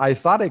know what, I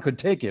thought I could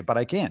take it, but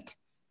I can't.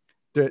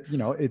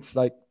 It's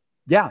like,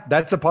 yeah,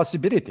 that's a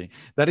possibility.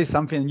 That is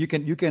something you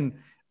can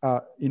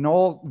in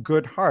all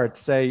good heart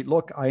say,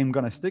 look, I am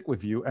going to stick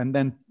with you. And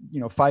then,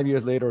 5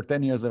 years later or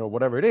 10 years later, or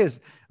whatever it is,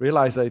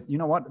 realize that, you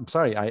know what, I'm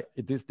sorry,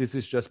 this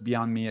is just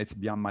beyond me. It's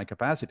beyond my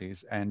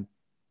capacities. And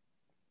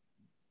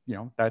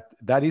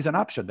that is an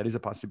option, that is a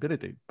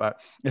possibility, but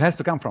it has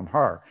to come from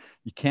her.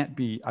 It can't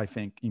be, I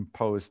think,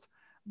 imposed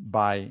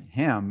by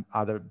him,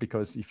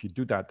 because if you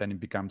do that, then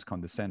it becomes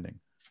condescending,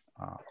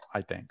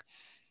 I think.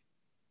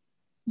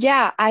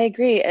 Yeah, I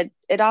agree.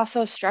 It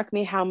also struck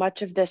me how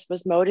much of this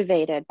was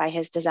motivated by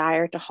his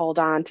desire to hold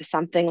on to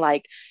something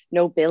like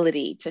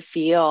nobility, to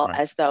feel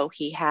as though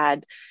he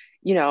had,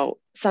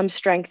 some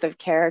strength of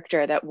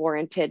character that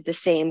warranted the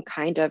same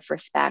kind of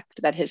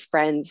respect that his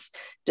friends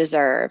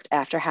deserved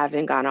after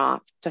having gone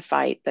off to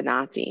fight the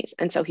Nazis.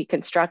 And so he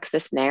constructs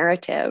this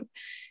narrative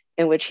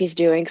in which he's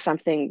doing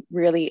something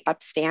really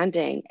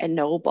upstanding and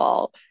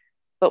noble.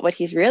 But what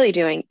he's really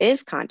doing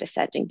is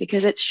condescending,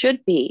 because it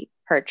should be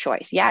her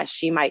choice. Yes,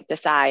 she might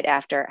decide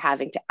after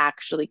having to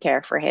actually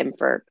care for him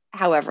for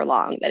however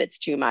long that it's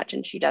too much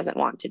and she doesn't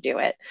want to do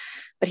it.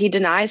 But he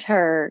denies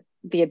her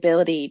the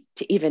ability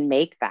to even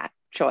make that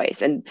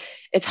choice. And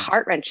it's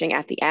heart-wrenching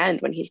at the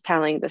end when he's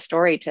telling the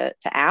story to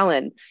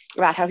Alan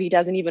about how he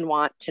doesn't even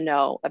want to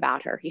know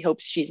about her. He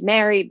hopes she's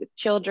married with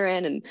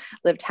children and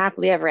lived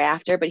happily ever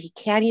after, but he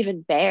can't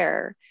even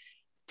bear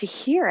to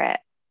hear it.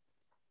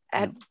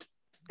 And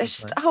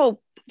it's just, oh,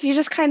 you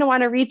just kind of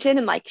want to reach in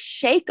and like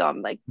shake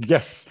them. Like,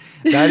 yes,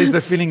 that is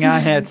the feeling I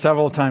had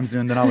several times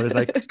during the novel. It's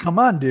like, come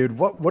on, dude,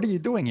 what are you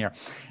doing here?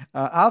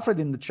 Alfred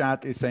in the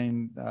chat is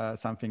saying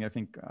something I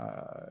think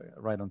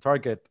right on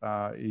target.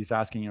 He's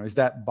asking, is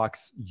that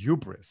Buck's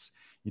hubris?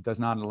 He does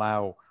not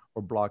allow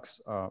or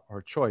blocks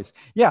her choice.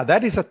 Yeah,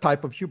 that is a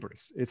type of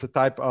hubris. It's a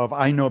type of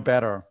I know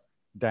better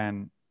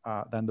than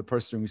the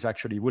person who's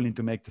actually willing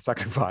to make the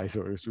sacrifice,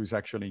 or who's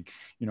actually,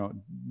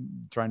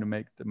 trying to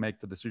make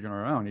the decision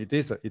on her own. It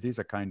is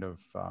a kind of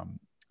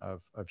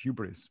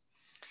hubris.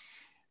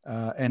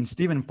 And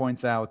Stephen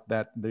points out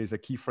that there is a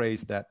key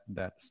phrase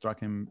that struck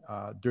him.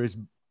 There is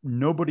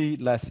nobody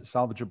less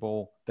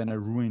salvageable than a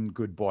ruined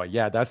good boy.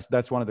 Yeah,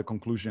 that's one of the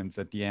conclusions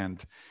at the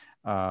end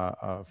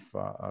of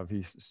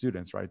his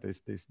students, right?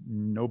 There's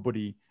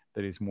nobody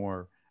that is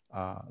more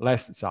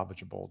less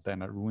salvageable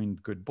than a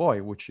ruined good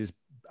boy, which is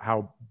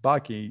how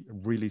Bucky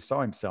really saw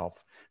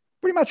himself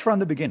pretty much from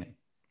the beginning.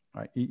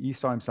 Right? He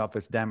saw himself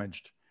as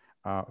damaged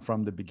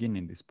from the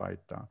beginning, despite.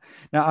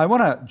 Now, I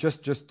want to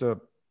just to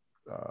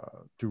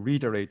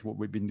reiterate what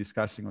we've been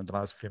discussing in the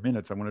last few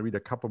minutes. I want to read a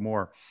couple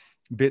more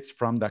bits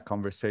from that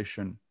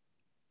conversation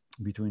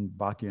between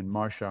Bucky and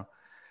Marcia.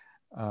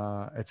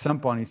 At some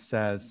point, he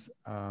says,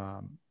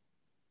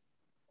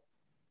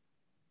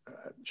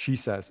 she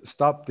says,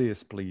 "Stop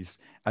this, please.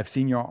 I've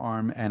seen your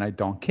arm and I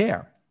don't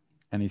care."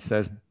 And he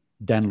says,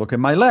 "Then look at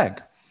my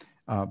leg,"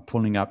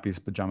 pulling up his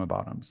pajama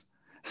bottoms.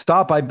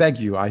 "Stop, I beg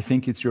you. I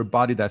think it's your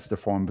body that's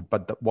deformed,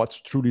 but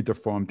what's truly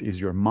deformed is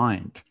your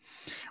mind."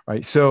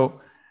 Right?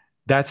 So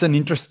that's an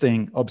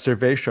interesting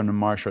observation on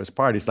Marcia's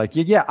part. It's like,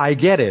 yeah, I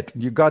get it.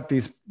 You got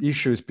these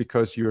issues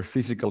because you're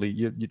physically,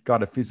 you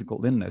got a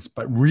physical illness,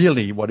 but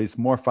really what is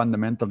more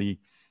fundamentally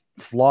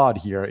flawed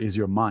here is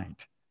your mind,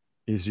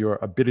 is your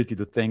ability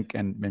to think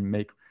and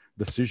make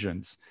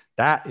decisions.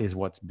 That is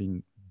what's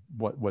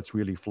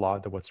really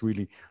flawed, what's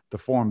really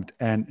deformed.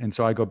 And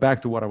so I go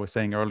back to what I was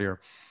saying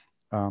earlier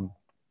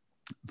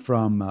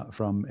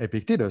from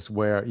Epictetus,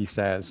 where he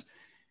says,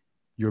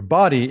 your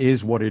body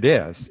is what it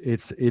is.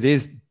 It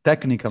is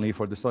technically,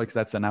 for the Stoics,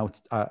 that's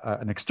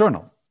an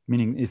external,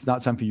 meaning it's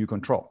not something you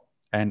control.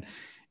 And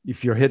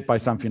if you're hit by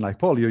something like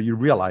polio, you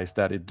realize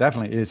that it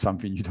definitely is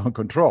something you don't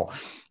control,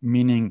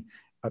 meaning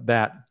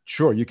that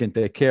sure, you can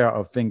take care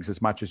of things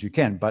as much as you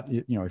can, but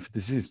if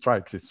disease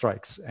strikes, it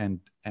strikes, and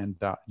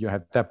you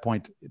have at that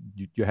point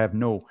you have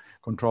no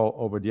control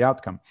over the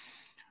outcome.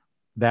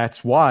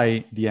 That's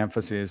why the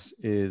emphasis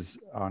is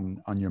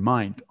on your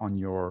mind, on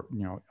your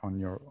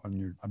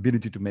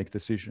ability to make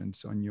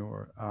decisions, on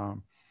your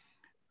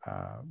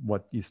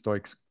what the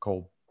Stoics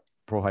call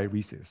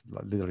prohairesis,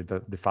 literally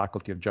the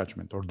faculty of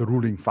judgment, or the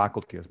ruling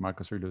faculty, as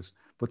Marcus Aurelius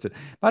puts it.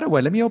 By the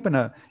way, let me open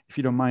if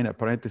you don't mind, a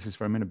parenthesis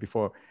for a minute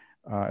before,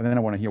 and then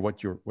I want to hear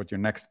what your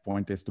next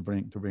point is to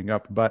bring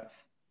up. But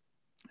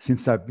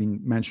since I've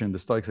been mentioning the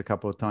Stoics a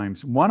couple of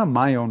times, one of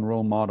my own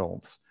role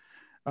models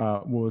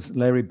was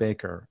Larry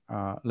Baker.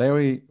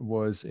 Larry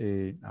was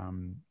a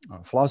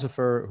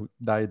philosopher who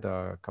died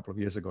a couple of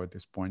years ago at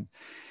this point.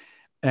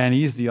 And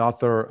he's the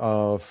author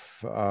of,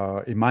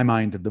 in my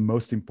mind, the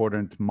most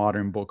important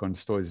modern book on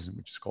Stoicism,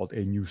 which is called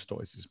A New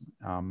Stoicism.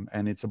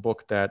 And it's a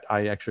book that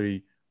I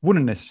actually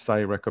wouldn't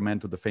necessarily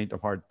recommend to the faint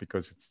of heart,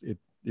 because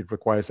it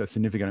requires a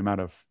significant amount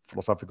of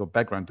philosophical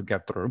background to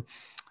get through.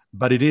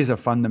 But it is a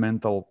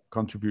fundamental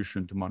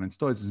contribution to modern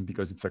Stoicism,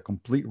 because it's a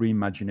complete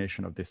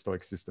reimagination of the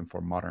Stoic system for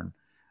modern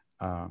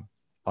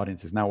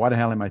audiences. Now, why the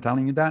hell am I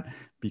telling you that?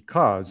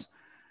 Because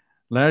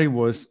Larry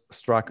was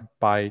struck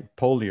by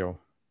polio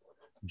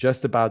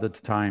just about at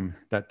the time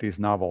that this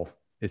novel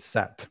is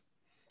set.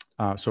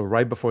 So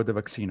right before the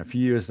vaccine, a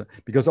few years,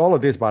 because all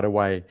of this, by the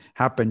way,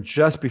 happened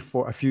just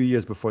before, a few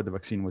years before the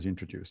vaccine was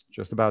introduced,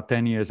 just about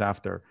 10 years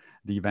after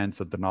the events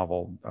of the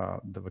novel,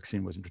 the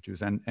vaccine was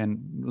introduced. And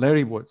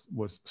Larry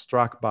was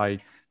struck by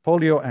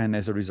polio, and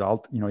as a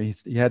result,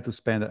 he had to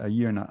spend a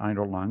year in an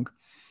idle lung.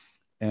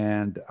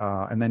 And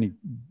then he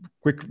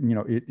quickly,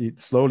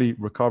 it slowly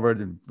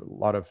recovered, and a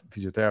lot of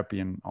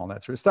physiotherapy and all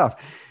that sort of stuff.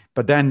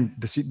 But then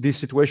this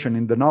situation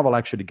in the novel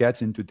actually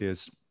gets into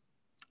this.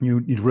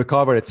 You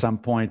recover at some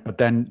point, but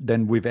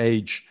then with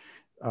age,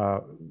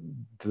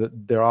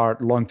 there are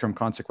long-term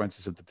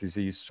consequences of the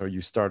disease. So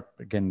you start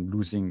again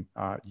losing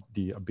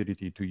the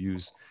ability to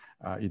use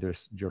either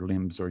your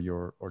limbs or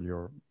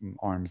your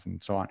arms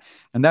and so on.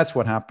 And that's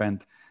what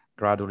happened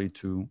gradually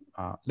to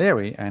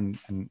Larry, and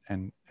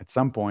at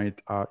some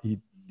point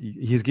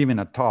he's given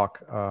a talk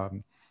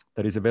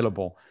that is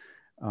available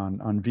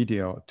on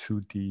video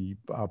to the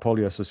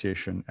Polio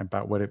Association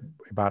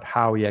about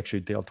how he actually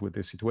dealt with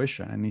this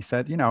situation. And he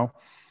said,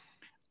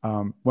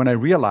 when I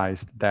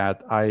realized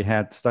that I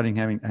had started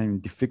having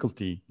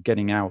difficulty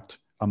getting out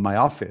of my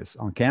office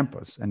on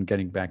campus and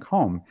getting back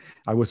home,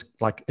 I was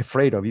like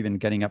afraid of even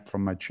getting up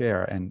from my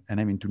chair and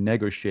having to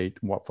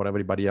negotiate what for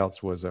everybody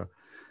else was a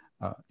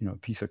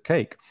piece of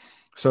cake.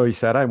 So he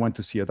said, I went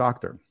to see a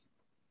doctor,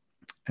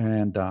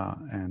 and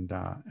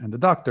the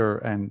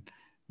doctor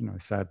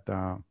said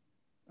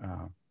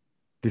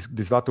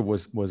this doctor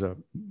was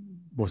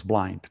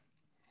blind,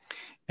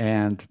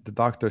 and the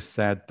doctor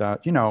said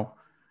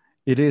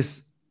it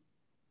is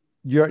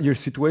your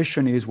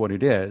situation is what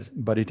it is,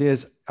 but it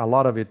is a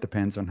lot of it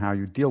depends on how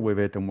you deal with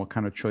it and what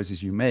kind of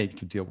choices you make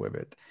to deal with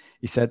it.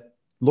 He said,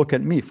 look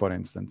at me, for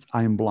instance.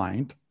 I am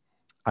blind.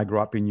 I grew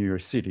up in New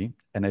York City,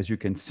 and as you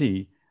can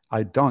see,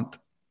 I don't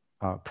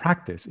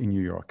practice in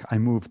New York. I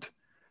moved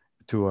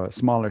to a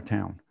smaller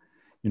town.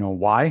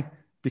 Why?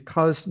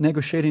 Because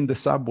negotiating the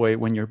subway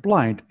when you're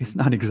blind is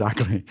not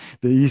exactly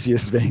the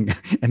easiest thing,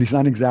 and it's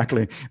not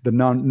exactly the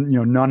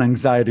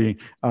non-anxiety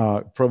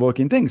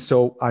provoking thing.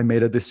 So I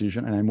made a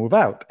decision and I move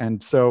out.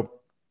 And so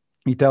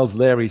he tells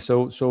Larry,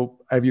 so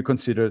have you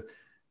considered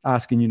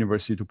asking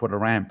university to put a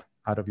ramp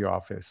out of your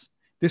office?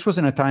 This was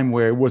in a time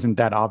where it wasn't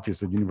that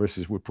obvious that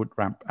universities would put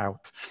ramp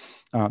out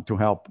to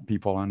help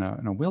people in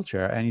a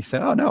wheelchair. And he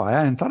said, oh, no, I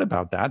hadn't thought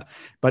about that.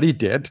 But he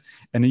did.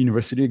 And the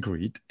university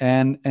agreed.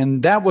 And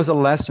that was a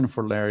lesson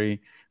for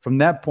Larry. From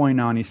that point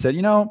on, he said,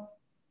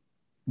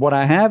 what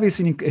I have is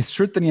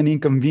certainly an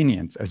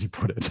inconvenience, as he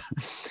put it.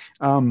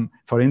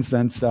 For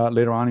instance,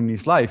 later on in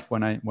his life,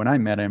 when I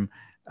met him,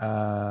 he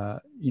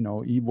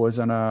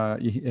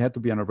had to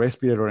be on a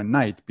respirator at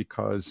night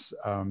because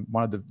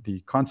one of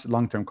the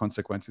long-term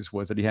consequences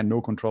was that he had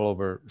no control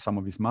over some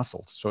of his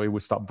muscles. So he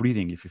would stop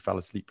breathing if he fell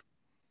asleep.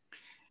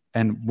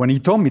 And when he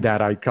told me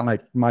that, I kind of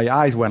my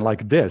eyes went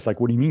like this,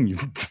 like, what do you mean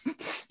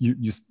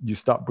you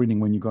stop breathing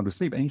when you go to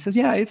sleep? And he says,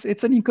 yeah,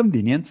 it's an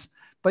inconvenience,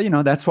 but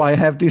that's why I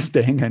have this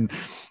thing. And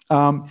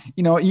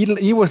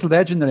he was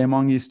legendary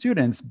among his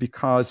students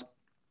because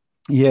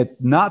he had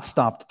not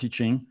stopped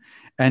teaching,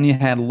 and he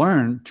had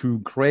learned to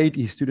grade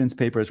his students'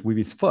 papers with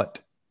his foot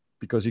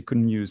because he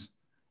couldn't use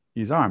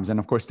his arms. And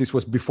of course, this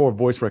was before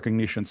voice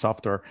recognition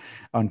software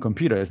on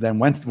computers. Then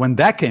when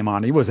that came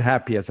on, he was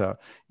happy as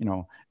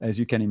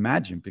you can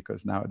imagine,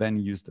 because then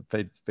he used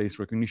the face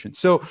recognition.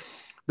 So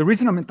the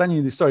reason I'm telling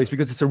you this story is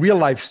because it's a real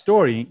life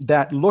story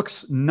that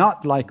looks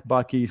not like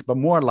Bucky's, but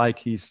more like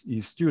his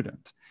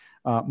student,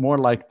 more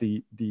like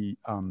the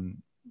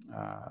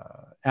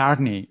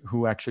Arnie,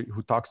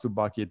 who talks to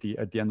Bucky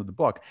at the end of the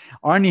book.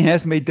 Arnie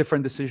has made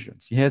different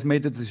decisions. He has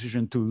made the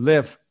decision to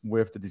live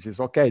with the disease.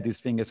 Okay, this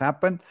thing has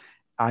happened.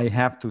 I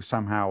have to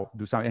somehow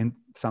do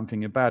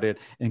something about it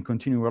and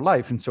continue her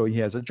life. And so he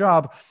has a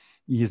job.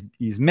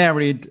 He's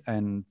married,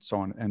 and so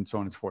on and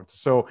so forth.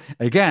 So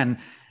again,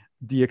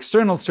 the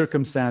external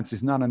circumstance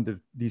is not under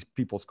these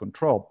people's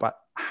control, but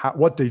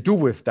what they do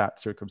with that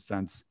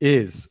circumstance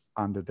is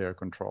under their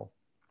control.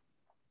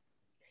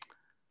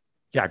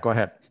 Yeah, go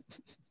ahead.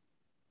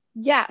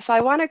 Yeah, so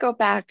I want to go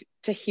back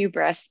to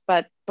hubris,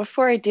 but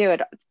before I do,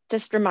 it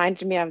just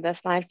reminded me of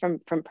this line from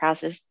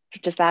Proust,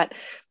 which is that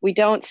we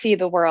don't see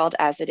the world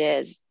as it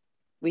is,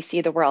 we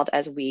see the world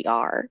as we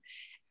are.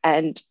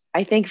 And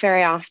I think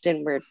very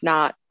often we're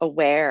not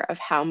aware of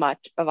how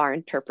much of our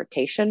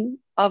interpretation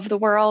of the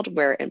world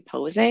we're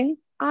imposing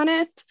on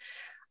it,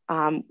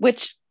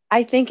 which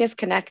I think is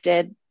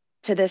connected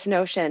to this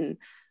notion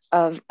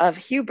of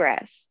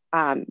hubris.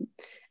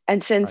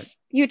 And since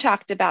you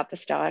talked about the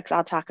Stoics,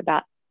 I'll talk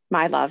about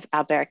my love,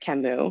 Albert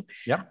Camus.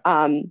 Yeah.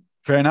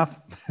 Fair enough.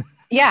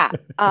 Yeah.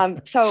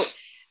 So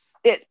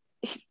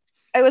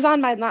it was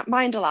on my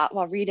mind a lot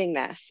while reading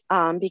this,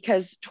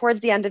 because towards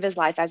the end of his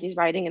life, as he's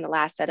writing in the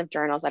last set of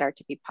journals that are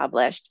to be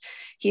published,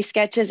 he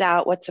sketches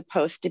out what's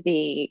supposed to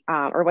be,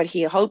 or what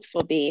he hopes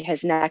will be,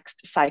 his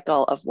next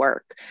cycle of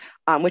work,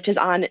 which is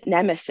on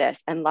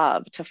Nemesis and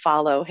love, to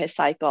follow his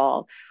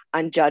cycle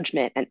on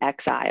judgment and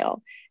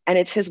exile. And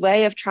it's his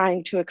way of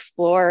trying to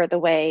explore the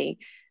way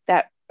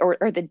that,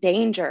 or the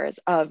dangers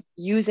of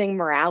using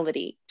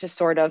morality to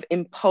sort of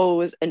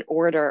impose an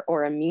order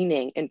or a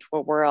meaning into a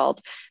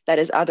world that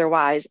is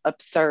otherwise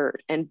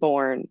absurd and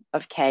born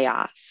of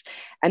chaos.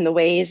 And the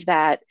ways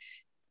that,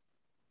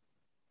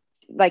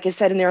 like I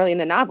said early in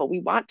the novel, we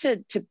want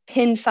to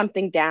pin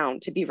something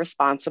down to be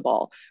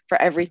responsible for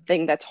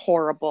everything that's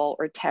horrible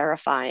or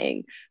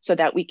terrifying, so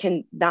that we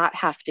can not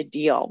have to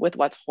deal with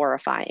what's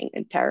horrifying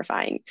and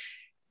terrifying.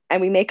 And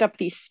we make up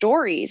these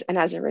stories, and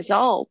as a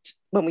result,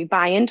 when we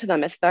buy into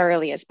them as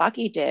thoroughly as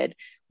Bucky did,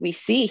 we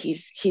see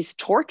he's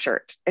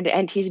tortured,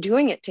 and he's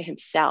doing it to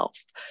himself,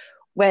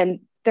 when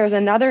there's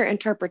another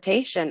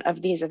interpretation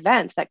of these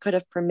events that could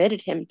have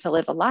permitted him to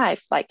live a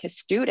life like his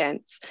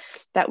students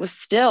that was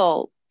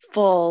still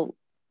full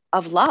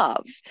of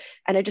love.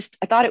 And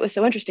I thought it was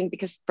so interesting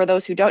because, for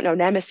those who don't know,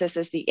 Nemesis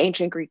is the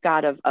ancient Greek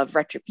god of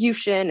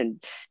retribution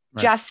and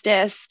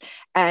justice,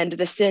 and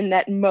the sin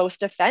that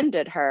most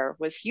offended her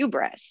was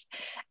hubris.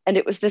 And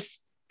it was this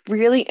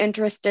really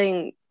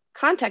interesting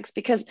context,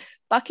 because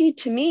Bucky,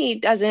 to me,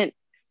 doesn't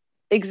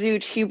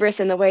exude hubris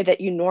in the way that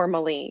you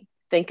normally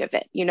think of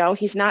it. You know,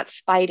 he's not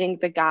spiting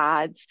the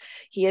gods.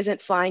 He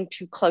isn't flying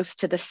too close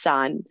to the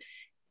sun.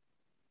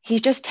 He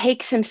just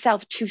takes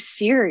himself too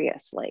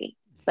seriously.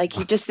 Like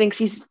he just thinks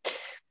he's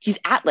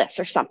Atlas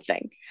or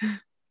something.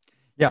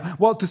 Yeah,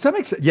 well, to some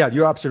extent, yeah,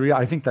 you're absolutely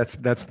right. I think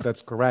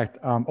that's correct.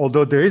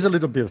 Although there is a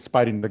little bit of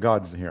spiting the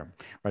gods here,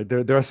 right?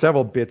 There are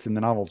several bits in the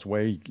novels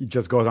where he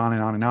just goes on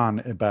and on and on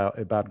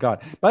about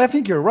God. But I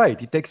think you're right.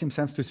 He takes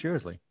himself too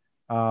seriously.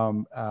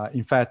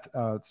 In fact,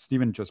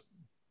 Stephen just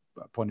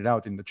pointed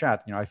out in the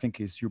chat, I think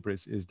his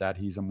hubris is that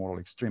he's a moral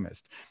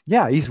extremist.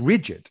 Yeah, he's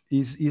rigid.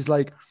 He's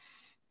like,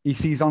 he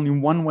sees only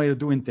one way of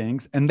doing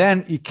things, and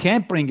then he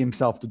can't bring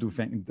himself to do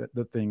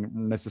the thing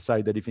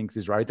necessary that he thinks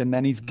is right, and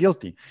then he's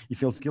guilty. He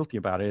feels guilty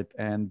about it,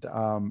 and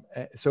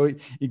so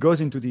he goes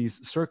into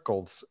these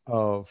circles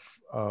of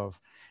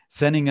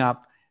setting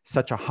up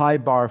such a high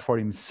bar for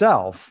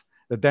himself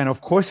that then,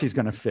 of course, he's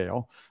going to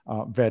fail,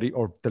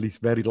 or at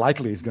least very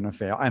likely he's going to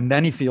fail, and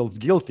then he feels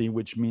guilty,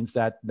 which means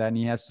that then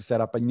he has to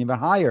set up an even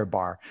higher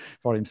bar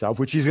for himself,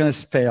 which he's going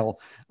to fail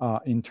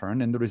in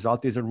turn, and the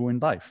result is a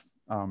ruined life.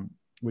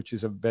 Which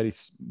is a very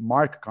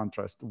marked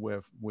contrast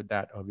with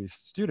that of his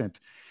student.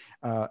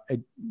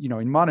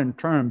 In modern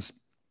terms,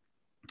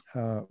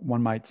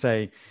 one might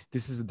say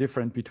this is a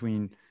difference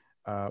between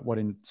what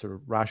in sort of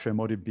rational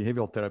emotive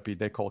behavioral therapy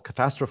they call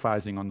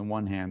catastrophizing on the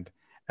one hand,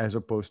 as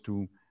opposed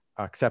to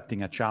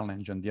accepting a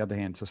challenge on the other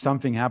hand. So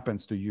something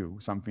happens to you,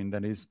 something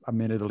that is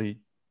admittedly,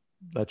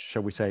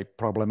 shall we say,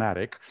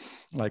 problematic,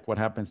 like what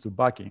happens to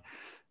Bucky.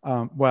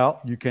 Well,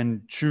 you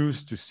can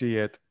choose to see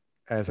it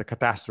as a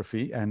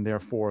catastrophe and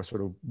therefore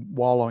sort of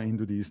wallow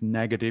into this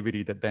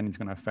negativity that then is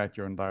going to affect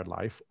your entire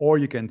life. Or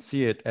you can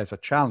see it as a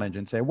challenge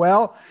and say,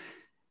 well,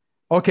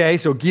 okay,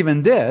 so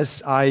given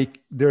this,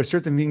 there are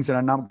certain things that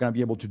I'm not going to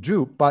be able to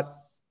do,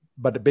 but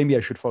maybe I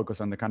should focus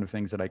on the kind of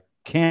things that I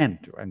can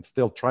do and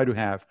still try to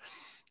have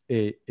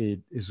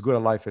as good a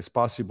life as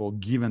possible,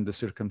 given the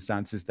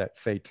circumstances that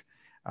fate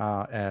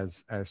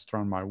has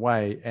thrown my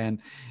way. And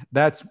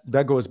that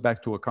goes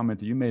back to a comment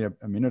that you made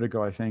a minute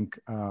ago, I think,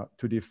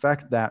 to the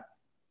effect that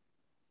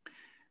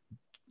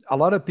a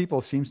lot of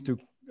people seems to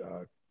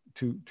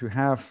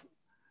have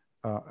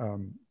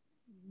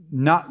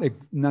not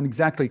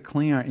exactly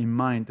clear in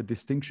mind the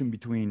distinction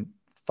between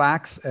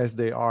facts as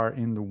they are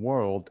in the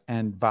world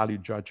and value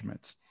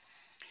judgments.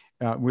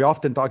 We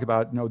often talk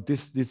about,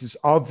 this is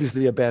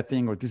obviously a bad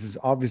thing, or this is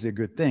obviously a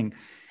good thing,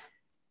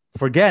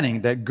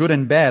 forgetting that good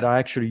and bad are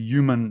actually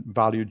human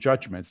value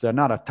judgments. They're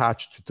not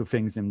attached to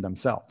things in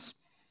themselves.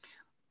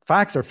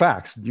 Facts are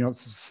facts.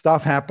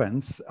 Stuff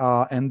happens,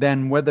 and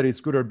then whether it's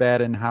good or bad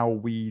and how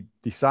we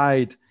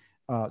decide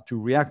to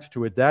react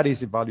to it, that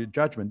is a value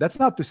judgment. That's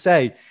not to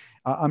say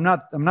I'm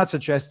not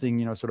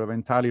suggesting sort of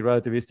entirely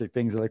relativistic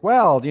things like,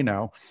 well,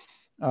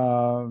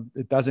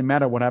 it doesn't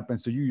matter what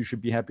happens to you. You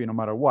should be happy no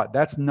matter what.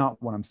 That's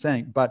not what I'm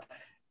saying. But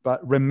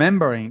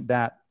remembering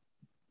that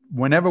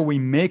whenever we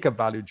make a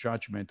value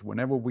judgment,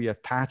 whenever we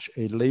attach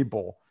a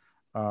label,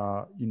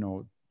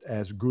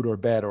 as good or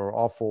bad or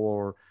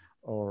awful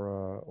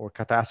or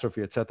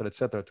catastrophe, et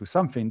cetera, to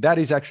something, that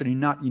is actually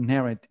not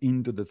inherent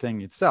into the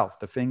thing itself.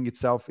 The thing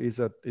itself is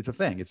a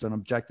thing. It's an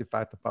objective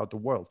fact about the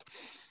world.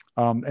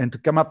 And to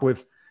come up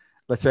with,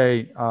 let's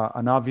say,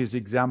 an obvious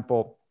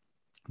example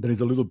that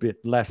is a little bit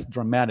less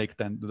dramatic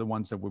than the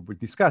ones that we were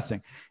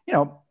discussing,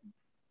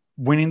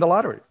 winning the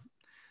lottery.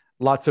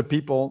 Lots of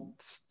people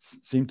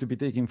seem to be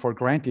taking for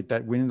granted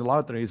that winning the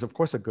lottery is, of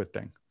course, a good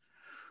thing.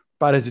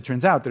 But as it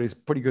turns out, there is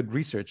pretty good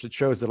research that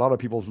shows that a lot of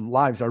people's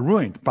lives are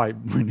ruined by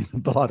winning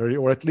the lottery,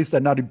 or at least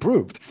they're not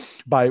improved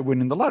by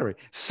winning the lottery.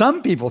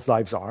 Some people's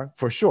lives are,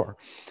 for sure.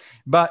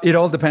 But it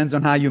all depends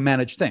on how you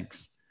manage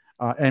things.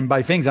 And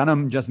by things, I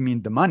don't just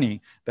mean the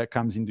money that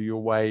comes into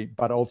your way,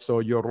 but also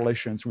your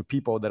relations with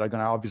people that are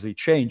going to obviously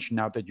change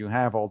now that you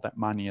have all that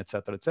money, et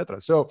cetera, et cetera.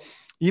 So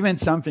even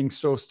something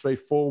so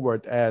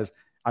straightforward as,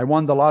 I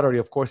won the lottery,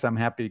 of course I'm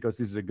happy because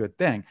this is a good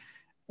thing.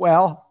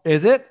 Well,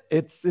 is it?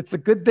 It's a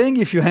good thing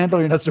if you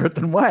handle it in a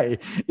certain way.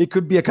 It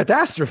could be a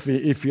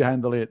catastrophe if you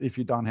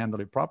don't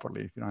handle it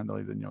properly, if you don't handle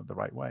it the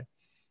right way.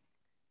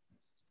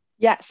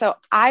 Yeah, so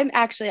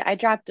I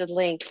dropped a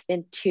link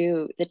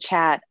into the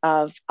chat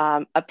of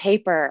a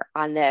paper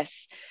on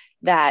this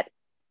that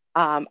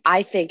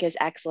I think is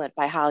excellent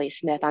by Holly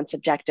Smith on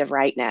subjective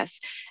rightness.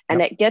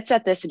 And It gets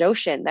at this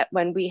notion that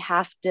when we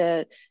have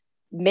to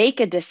make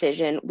a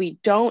decision, we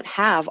don't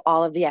have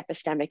all of the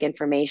epistemic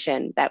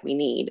information that we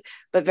need.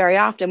 But very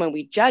often when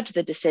we judge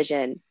the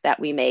decision that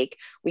we make,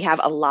 we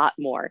have a lot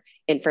more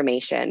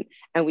information.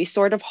 And we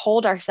sort of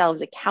hold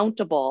ourselves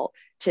accountable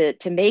to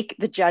make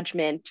the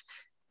judgment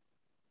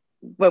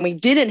when we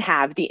didn't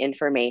have the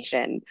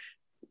information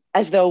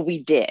as though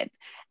we did.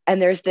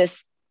 And there's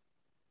this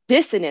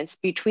dissonance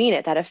between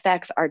it that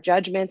affects our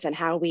judgments and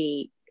how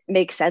we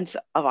make sense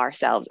of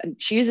ourselves. And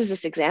she uses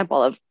this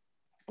example of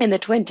in the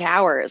Twin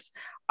Towers,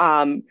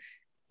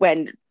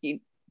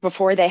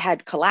 before they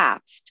had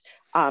collapsed,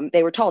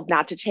 They were told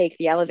not to take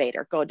the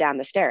elevator, go down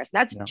the stairs.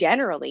 That's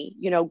generally,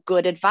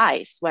 good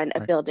advice when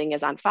a building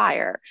is on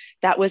fire.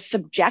 That was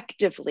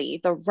subjectively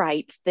the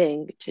right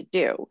thing to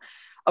do.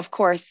 Of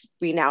course,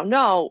 we now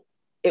know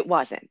it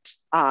wasn't.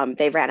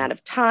 They ran out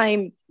of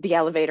time. The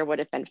elevator would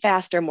have been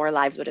faster, more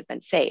lives would have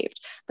been saved.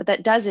 But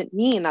that doesn't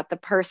mean that the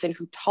person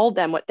who told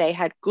them what they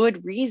had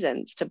good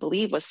reasons to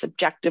believe was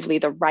subjectively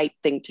the right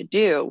thing to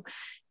do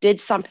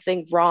did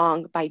something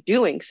wrong by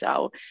doing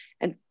so.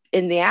 And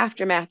in the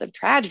aftermath of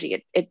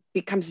tragedy, it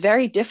becomes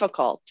very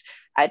difficult.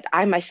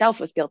 I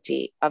myself was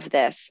guilty of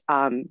this,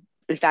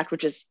 in fact,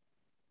 which is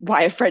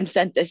why a friend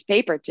sent this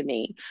paper to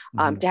me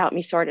to help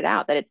me sort it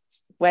out, that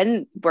it's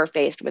when we're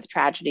faced with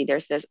tragedy,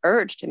 there's this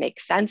urge to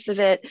make sense of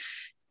it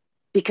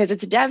because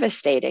it's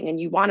devastating and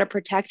you want to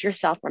protect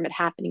yourself from it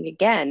happening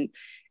again.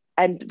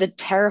 And the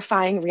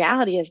terrifying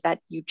reality is that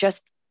you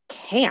just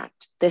can't.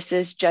 This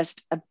is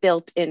just a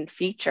built-in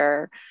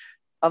feature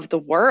of the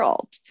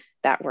world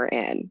that we're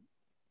in.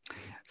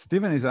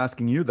 Stephen is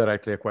asking you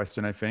directly a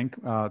question, I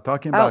think.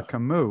 Talking about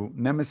Camus,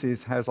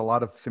 Nemesis has a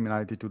lot of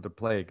similarity to the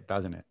plague,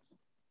 doesn't it?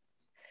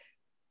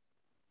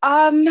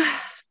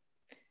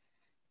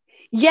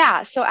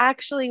 Yeah. So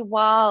actually,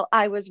 while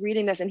I was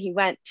reading this and he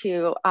went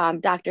to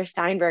Dr.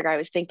 Steinberg, I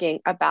was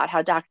thinking about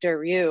how Dr.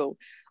 Ryu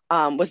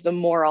was the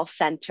moral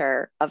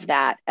center of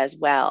that as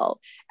well.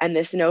 And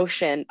this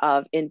notion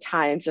of in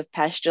times of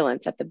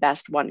pestilence that the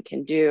best one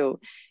can do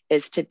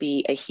is to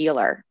be a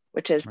healer,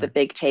 which is the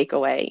big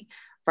takeaway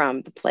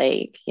from the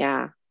plague.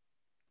 Yeah.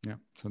 Yeah,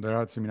 so there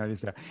are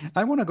similarities there.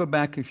 I want to go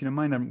back, if you don't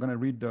mind. I'm going to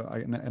read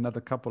another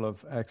couple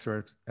of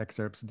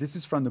excerpts. This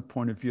is from the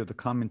point of view of the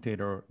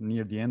commentator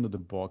near the end of the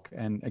book.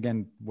 And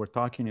again, we're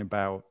talking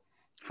about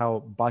how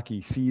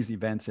Bucky sees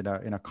events in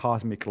a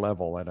cosmic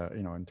level,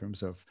 in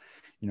terms of,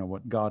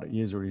 what God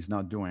is or is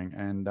not doing.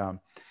 And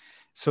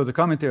so the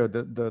commentator,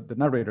 the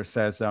narrator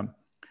says,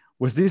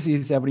 was this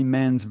is every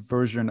man's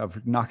version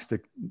of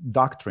Gnostic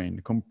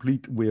doctrine,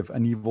 complete with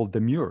an evil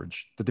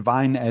demiurge, the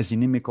divine as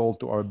inimical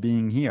to our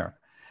being here?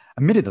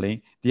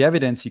 Admittedly, the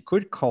evidence he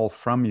could call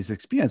from his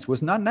experience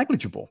was not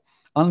negligible.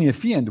 Only a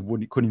fiend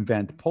could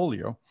invent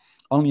polio.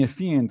 Only a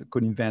fiend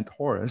could invent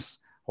Horus.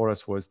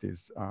 Horus was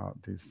this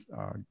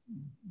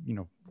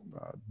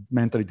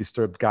mentally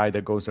disturbed guy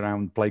that goes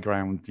around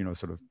playground,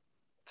 sort of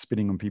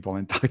spitting on people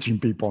and touching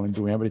people and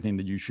doing everything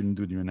that you shouldn't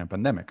do during a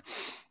pandemic.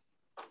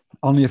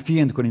 Only a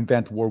fiend could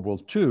invent World War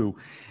II,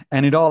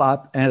 and it all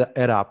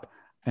add up.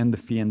 And the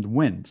fiend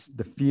wins.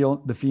 The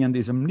fiend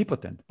is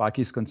omnipotent.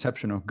 Bucky's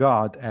conception of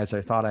God, as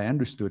I thought I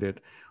understood it,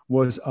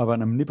 was of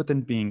an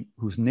omnipotent being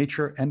whose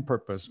nature and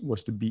purpose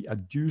was to be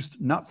adduced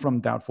not from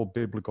doubtful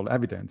biblical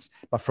evidence,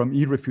 but from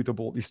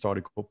irrefutable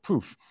historical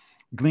proof,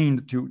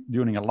 gleaned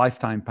during a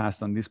lifetime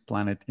passed on this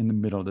planet in the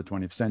middle of the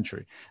 20th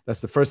century. That's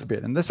the first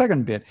bit. And the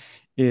second bit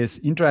is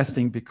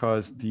interesting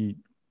because the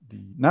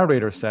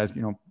narrator says,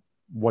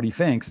 what he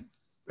thinks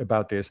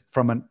about this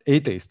from an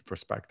atheist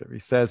perspective. He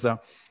says,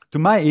 to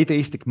my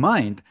atheistic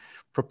mind,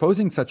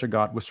 proposing such a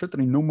God was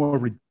certainly no more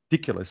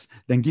ridiculous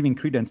than giving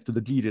credence to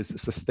the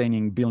deities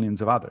sustaining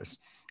billions of others.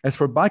 As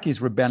for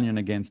Bucky's rebellion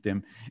against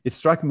him, it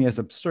struck me as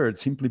absurd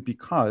simply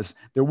because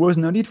there was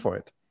no need for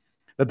it.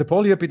 That the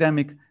polio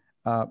epidemic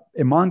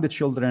among the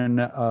children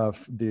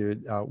of the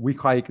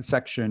Weehawken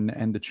section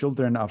and the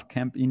children of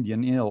Camp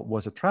Indian Hill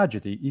was a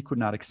tragedy he could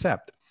not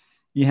accept.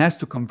 He has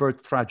to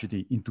convert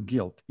tragedy into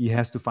guilt. He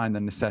has to find a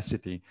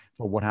necessity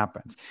for what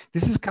happens.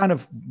 This is kind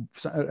of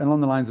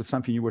along the lines of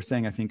something you were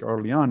saying, I think,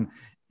 early on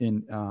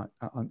in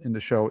the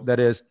show. That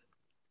is,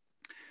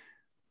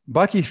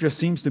 Bucky just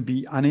seems to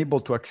be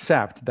unable to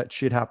accept that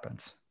shit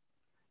happens.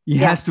 He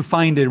has to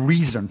find a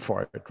reason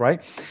for it,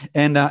 right?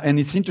 And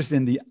it's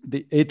interesting.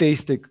 The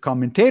atheistic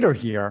commentator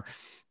here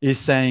is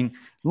saying,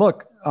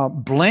 look,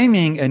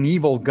 blaming an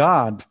evil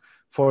God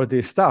for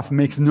this stuff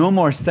makes no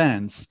more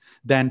sense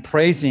than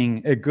praising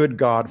a good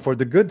God for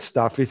the good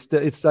stuff.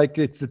 It's like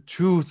it's the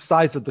two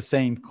sides of the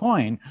same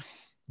coin.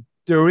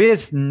 There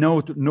is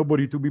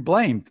nobody to be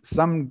blamed.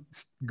 Some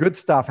good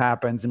stuff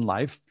happens in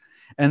life,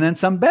 and then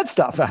some bad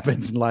stuff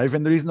happens in life,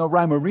 and there is no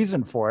rhyme or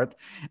reason for it.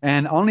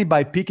 And only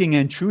by picking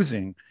and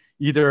choosing,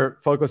 either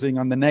focusing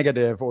on the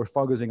negative or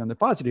focusing on the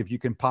positive, you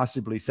can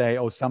possibly say,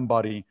 oh,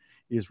 somebody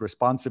is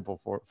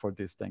responsible for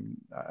this thing.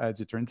 As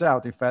it turns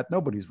out, in fact,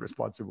 nobody's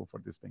responsible for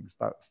this thing.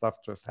 Stuff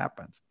just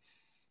happens.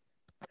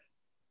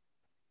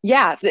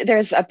 Yeah,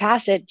 there's a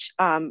passage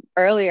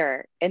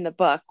earlier in the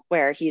book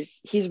where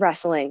he's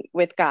wrestling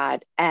with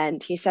God,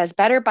 and he says,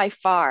 better by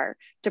far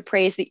to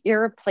praise the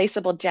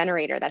irreplaceable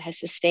generator that has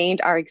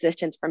sustained our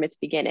existence from its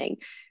beginning.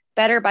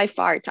 Better by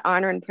far to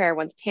honor and prayer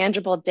one's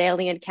tangible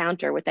daily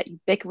encounter with that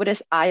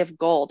ubiquitous eye of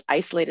gold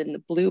isolated in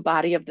the blue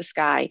body of the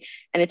sky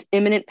and its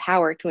imminent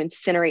power to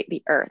incinerate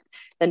the earth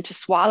than to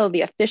swallow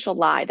the official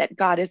lie that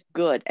God is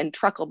good and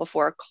truckle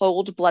before a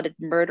cold-blooded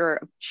murderer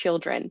of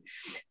children.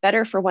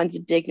 Better for one's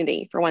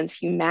dignity, for one's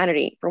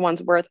humanity, for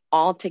one's worth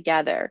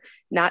altogether,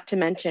 not to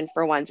mention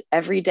for one's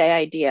everyday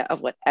idea of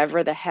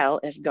whatever the hell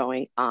is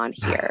going on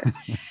here.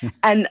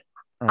 And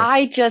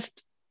right.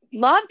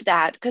 loved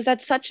that because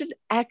that's such an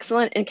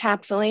excellent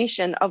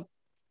encapsulation of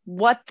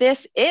what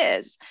this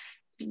is.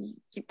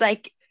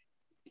 Like,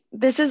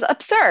 this is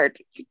absurd,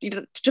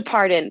 to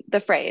pardon the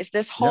phrase.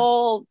 This Yep.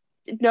 whole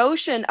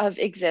notion of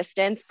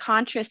existence,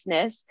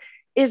 consciousness,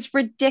 is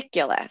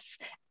ridiculous.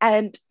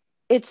 And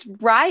it's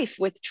rife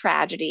with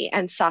tragedy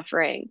and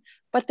suffering.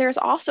 But there's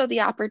also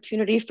the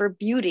opportunity for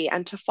beauty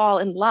and to fall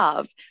in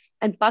love.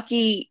 And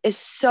Bucky is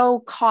so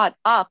caught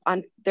up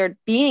on there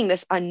being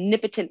this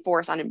omnipotent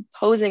force, on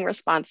imposing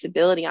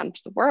responsibility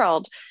onto the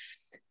world,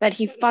 that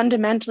he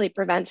fundamentally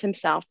prevents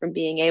himself from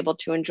being able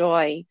to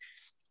enjoy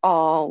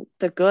all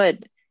the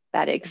good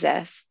that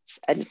exists.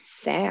 And it's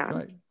sad.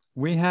 Right.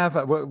 We have,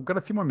 well, we've got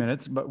a few more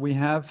minutes, but we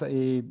have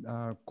a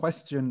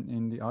question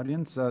in the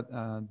audience.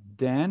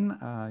 Dan,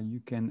 you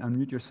can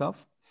unmute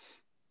yourself.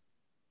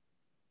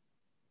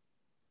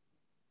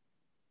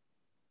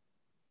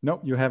 No,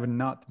 you have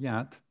not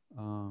yet.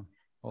 Hold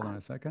on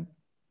a second.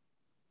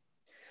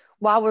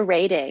 While we're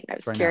rating, I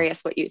was Right curious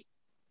now. what you...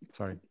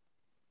 Sorry.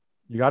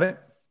 You got it?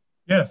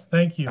 Yes,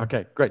 thank you.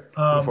 Okay, great.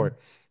 Go for it.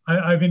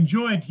 I've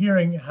enjoyed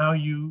hearing how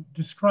you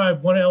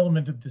describe one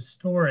element of the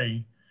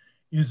story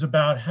is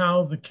about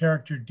how the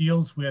character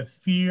deals with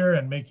fear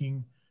and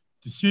making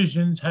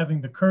decisions, having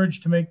the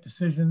courage to make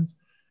decisions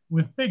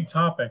with big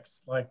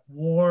topics like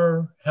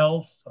war,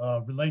 health,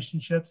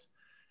 relationships.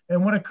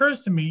 And what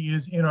occurs to me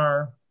is in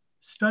our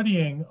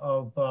studying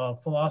of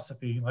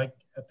philosophy, like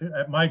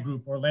at my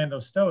group, Orlando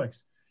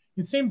Stoics,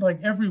 it seemed like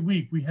every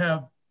week we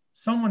have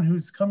someone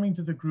who's coming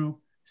to the group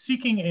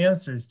seeking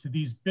answers to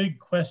these big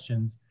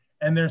questions.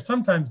 And they're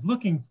sometimes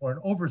looking for an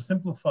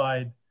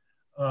oversimplified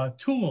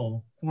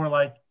tool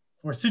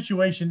for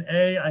situation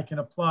A, I can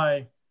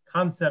apply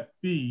concept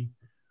B.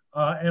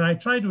 And I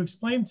try to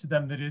explain to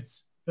them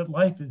that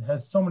life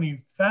has so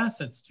many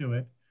facets to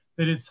it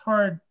that it's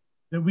hard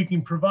that we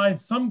can provide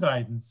some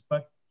guidance,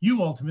 but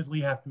you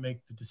ultimately have to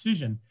make the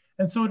decision.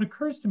 And so it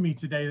occurs to me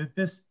today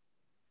that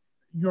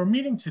your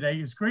meeting today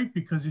is great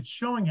because it's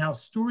showing how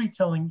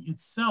storytelling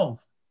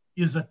itself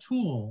is a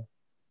tool,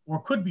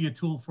 or could be a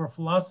tool for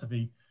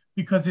philosophy,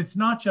 because it's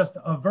not just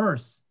a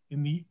verse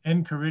in the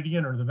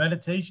Enchiridion or the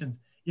Meditations.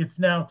 It's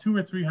now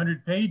 200 or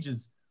 300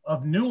 pages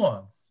of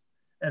nuance.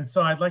 And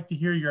so I'd like to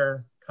hear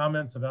your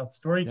comments about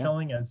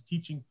storytelling as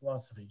teaching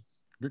philosophy.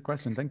 Good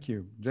question. Thank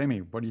you.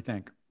 Jamie, what do you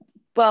think?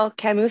 Well,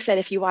 Camus said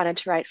if you wanted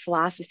to write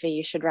philosophy,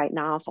 you should write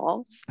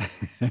novels.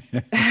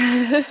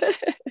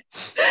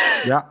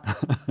 Yeah,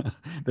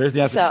 there's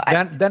the answer. So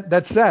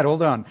that said,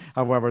 hold on.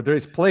 However, there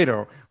is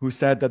Plato who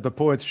said that the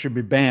poets should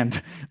be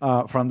banned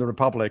from the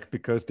Republic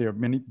because they're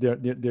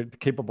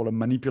capable of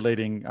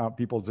manipulating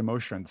people's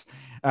emotions.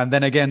 And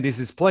then again, this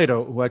is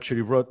Plato who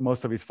actually wrote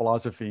most of his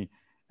philosophy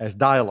as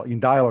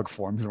dialogue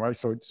forms, right?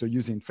 So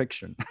using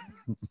fiction.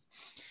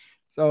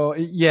 So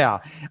yeah,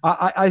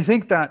 I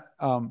think that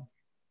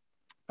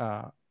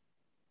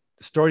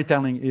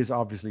storytelling is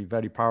obviously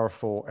very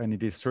powerful, and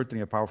it is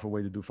certainly a powerful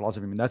way to do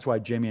philosophy. I mean, that's why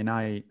Jamie and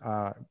I,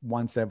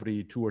 once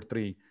every 2 or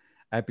 3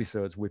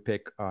 episodes, we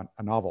pick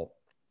a novel,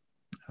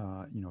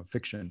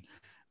 fiction,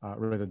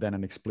 rather than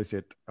an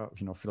explicit,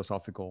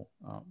 philosophical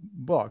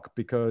book,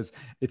 because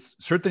it's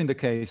certainly the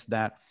case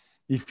that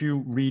if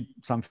you read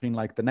something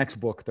like the next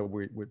book that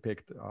we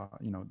picked,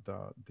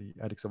 the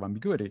Ethics of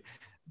Ambiguity,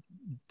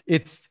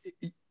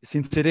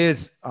 since it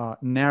is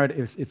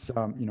narrative, it's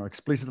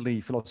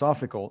explicitly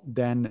philosophical,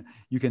 then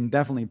you can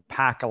definitely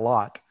pack a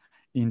lot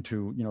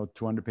into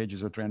 200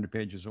 pages or 300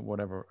 pages or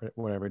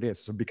whatever it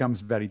is. So it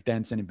becomes very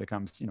dense, and it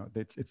becomes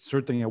it's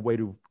certainly a way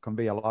to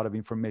convey a lot of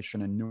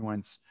information and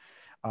nuance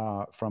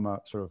from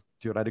a sort of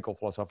theoretical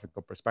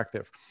philosophical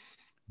perspective.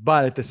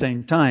 But at the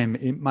same time,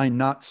 it might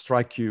not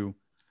strike you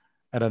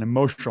at an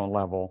emotional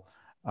level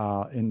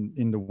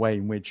in the way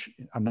in which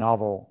a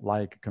novel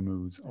like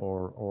Camus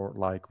or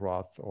like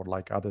Roth or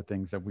like other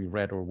things that we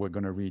read or we're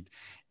going to read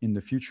in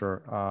the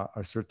future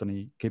are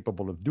certainly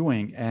capable of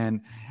doing.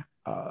 And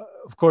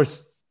of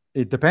course,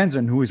 it depends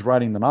on who is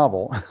writing the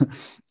novel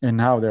and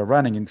how they're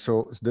running. And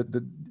so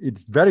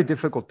it's very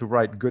difficult to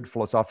write good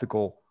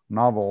philosophical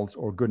novels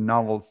or good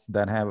novels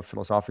that have a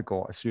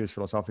serious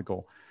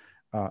philosophical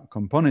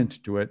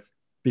component to it,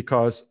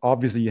 because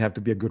obviously you have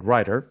to be a good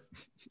writer.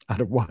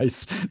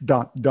 Otherwise,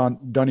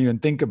 don't even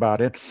think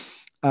about it.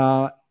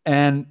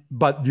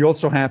 But you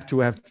also have to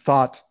have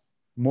thought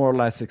more or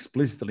less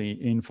explicitly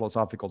in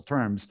philosophical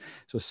terms.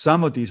 So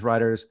some of these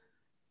writers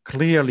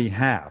clearly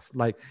have,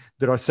 like,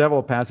 there are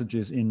several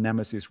passages in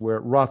Nemesis where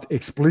Roth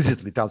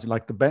explicitly tells you,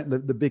 like the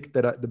bit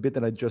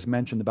that I just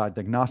mentioned about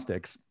the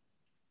agnostics.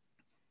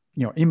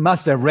 He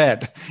must have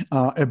read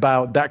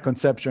about that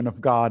conception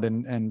of God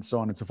and so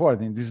on and so forth.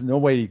 And there's no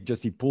way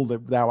he pulled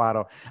it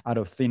out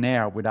of thin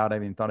air without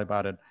having thought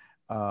about it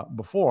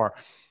before.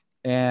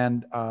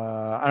 And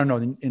I don't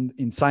know,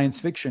 in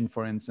science fiction,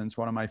 for instance,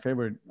 one of my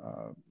favorite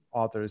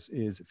authors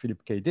is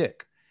Philip K.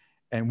 Dick.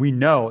 And we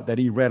know that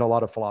he read a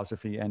lot of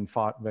philosophy and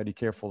thought very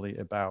carefully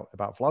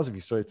about philosophy.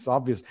 So it's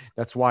obvious.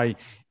 That's why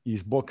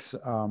his books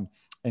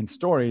and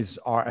stories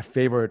are a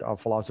favorite of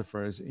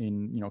philosophers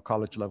in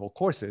college level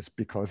courses,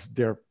 because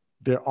they're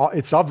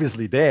it's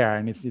obviously there,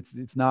 and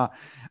it's not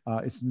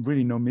it's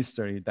really no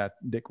mystery that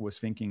Dick was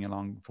thinking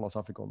along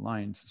philosophical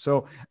lines.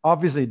 So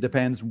obviously it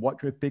depends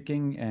what you're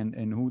picking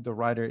and who the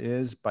writer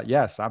is, but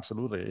yes,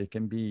 absolutely, it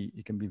can be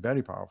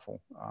very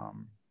powerful.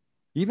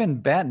 Even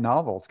bad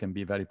novels can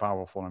be very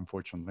powerful,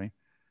 unfortunately,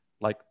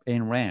 like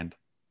Ayn Rand,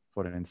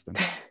 for instance.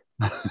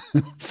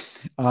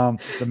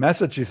 The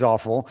message is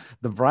awful,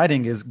 the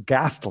writing is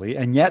ghastly,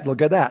 and yet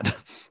look at that,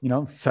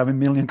 7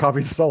 million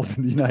copies sold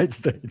in the United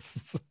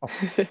States. So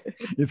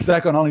it's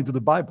second only to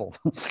the Bible.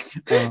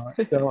 So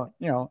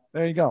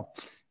there you go.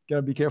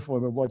 Gotta be careful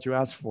about what you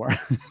ask for.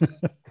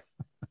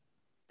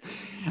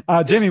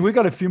 Jamie, we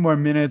got a few more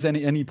minutes.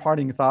 Any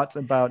parting thoughts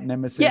about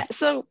Nemesis? Yeah,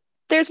 so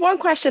there's one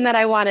question that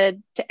I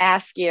wanted to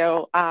ask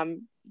you.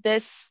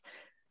 This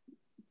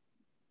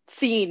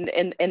scene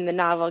in the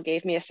novel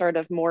gave me a sort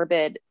of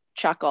morbid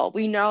chuckle.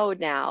 We know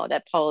now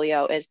that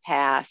polio is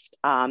passed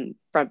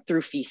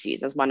through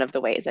feces as one of the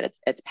ways that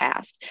it's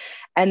passed.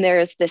 And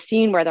there's the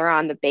scene where they're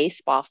on the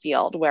baseball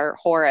field where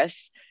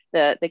Horace,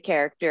 the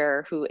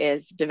character who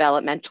is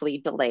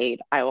developmentally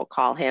delayed, I will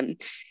call him,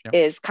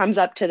 yep. comes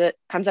up to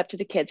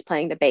the kids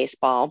playing the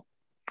baseball.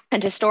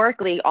 And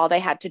historically, all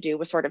they had to do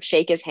was sort of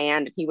shake his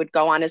hand, and he would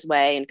go on his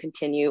way and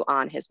continue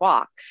on his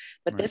walk.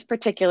 But right. This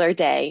particular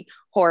day,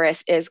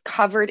 Horace is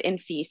covered in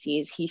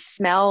feces. He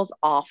smells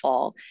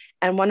awful.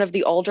 And one of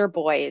the older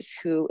boys,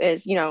 who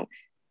is,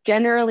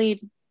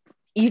 generally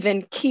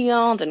even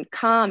keeled and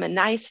calm and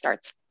nice,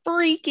 starts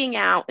freaking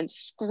out and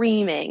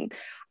screaming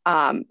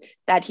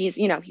that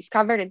he's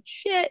covered in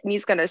shit and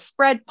he's going to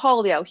spread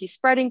polio. He's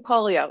spreading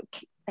polio.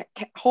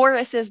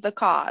 Horace is the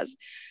cause.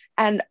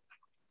 And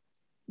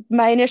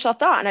my initial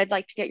thought, and I'd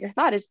like to get your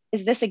thought, is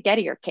this a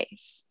Gettier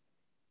case?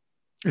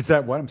 Is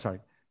that what? I'm sorry.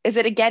 Is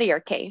it a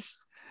Gettier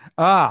case?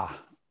 Oh,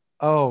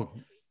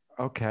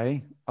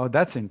 okay. Oh,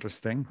 that's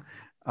interesting.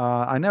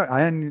 I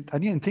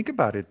didn't think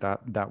about it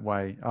that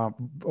way.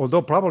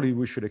 Although probably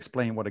we should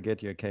explain what a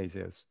Gettier case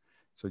is.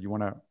 So you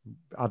want to,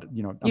 I'm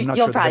not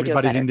sure that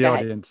everybody's in the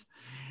audience.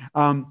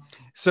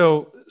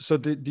 So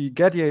the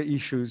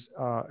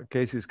Gettier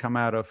cases come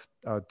out of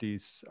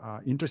this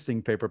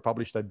interesting paper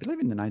published, I believe,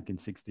 in the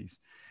 1960s.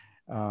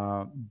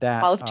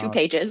 That all of 2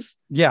 pages.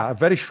 Yeah, a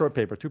very short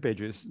paper, 2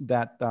 pages.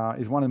 That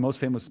is one of the most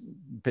famous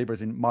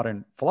papers in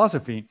modern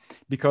philosophy,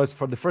 because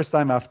for the first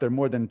time after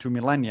more than 2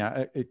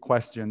 millennia, it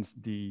questions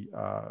the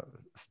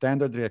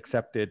standardly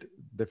accepted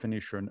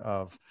definition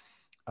of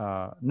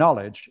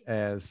knowledge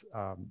as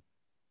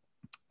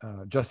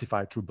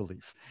justified true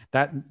belief.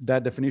 That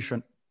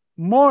definition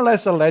more or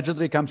less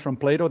allegedly comes from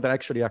Plato. There are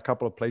actually a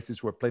couple of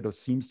places where Plato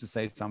seems to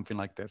say something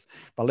like this,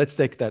 but let's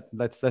take that.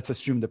 Let's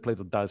assume that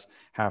Plato does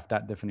have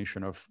that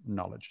definition of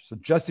knowledge. So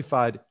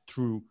justified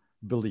true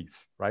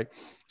belief, right?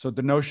 So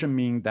the notion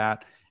being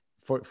that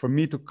for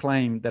me to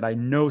claim that I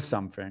know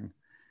something,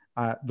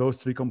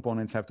 those 3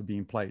 components have to be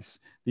in place.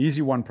 The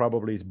easy one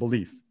probably is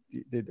belief.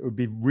 It would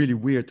be really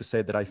weird to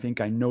say that I think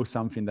I know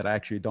something that I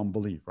actually don't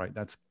believe, right?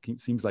 That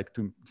seems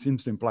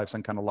to imply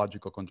some kind of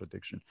logical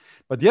contradiction.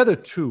 But the other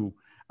 2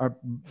 are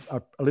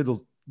a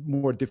little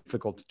more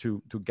difficult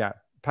to get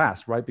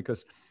past, right?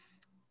 Because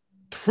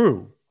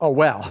true,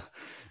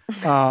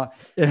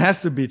 it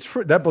has to be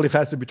true. That belief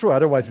has to be true.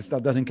 Otherwise,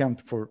 it doesn't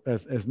count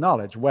as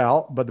knowledge.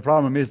 Well, but the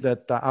problem is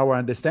that our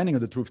understanding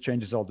of the truth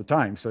changes all the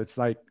time. So it's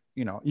like,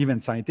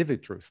 even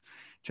scientific truth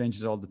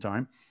changes all the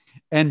time.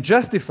 And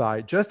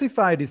justified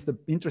is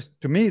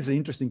to me, it's the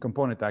interesting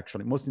component,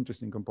 actually, most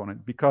interesting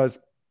component, because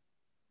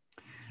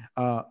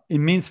it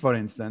means, for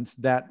instance,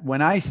 that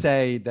when I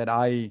say that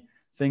I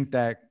think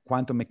that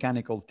quantum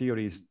mechanical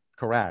theory is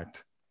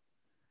correct,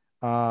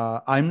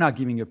 I'm not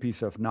giving a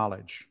piece of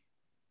knowledge.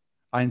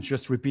 I'm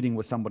just repeating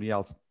what somebody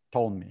else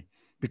told me,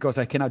 because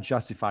I cannot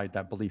justify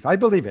that belief. I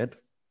believe it.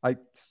 I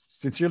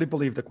sincerely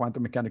believe that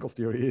quantum mechanical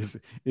theory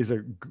is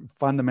a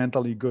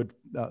fundamentally good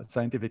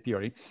scientific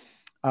theory.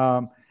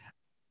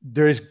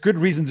 There is good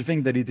reason to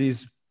think that it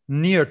is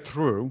near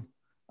true,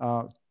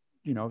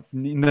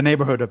 in the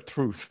neighborhood of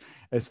truth,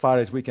 as far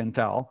as we can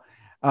tell.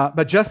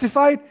 But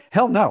justified?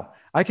 Hell no.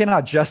 I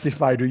cannot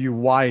justify to you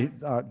why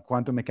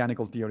quantum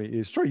mechanical theory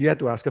is true. You have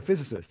to ask a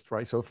physicist,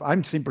 right? So if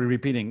I'm simply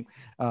repeating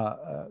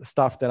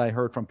stuff that I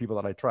heard from people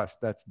that I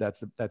trust,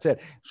 that's it.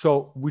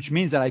 So which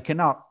means that I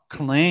cannot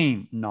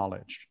claim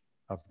knowledge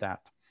of that.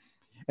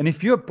 And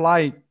if you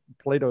apply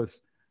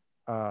Plato's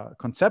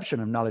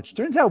conception of knowledge,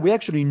 turns out we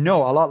actually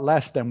know a lot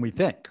less than we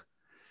think.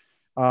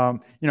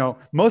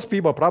 Most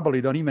people probably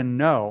don't even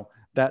know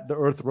that the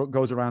Earth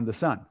goes around the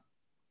sun,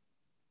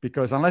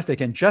 because unless they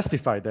can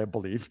justify their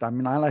belief,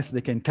 unless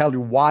they can tell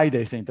you why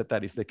they think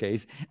that is the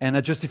case, and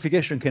a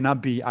justification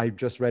cannot be, I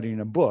just read it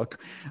in a book,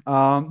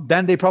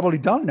 then they probably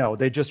don't know.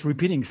 They're just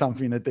repeating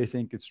something that they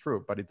think is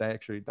true, but it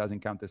actually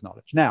doesn't count as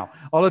knowledge. Now,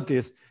 all of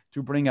this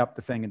to bring up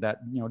the thing that,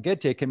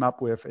 Gettier came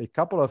up with a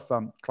couple of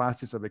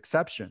classes of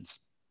exceptions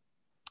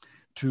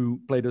to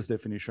Plato's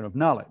definition of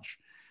knowledge.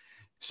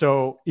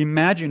 So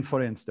imagine,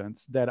 for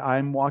instance, that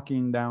I'm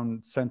walking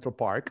down Central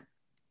Park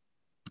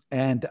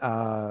And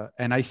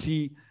I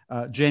see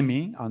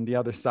Jamie on the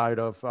other side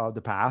of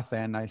the path,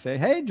 and I say,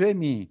 "Hey,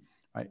 Jamie!"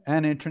 Right?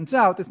 And it turns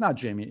out it's not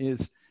Jamie;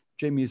 it's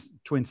Jamie's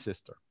twin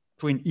sister,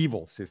 twin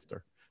evil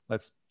sister.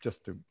 Let's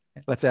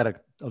add a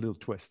little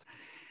twist.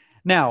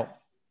 Now,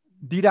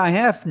 did I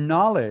have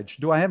knowledge?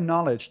 Do I have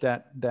knowledge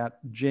that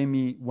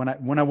Jamie,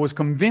 when I was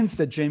convinced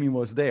that Jamie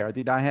was there,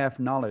 did I have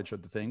knowledge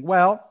of the thing?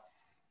 Well,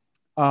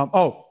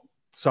 oh,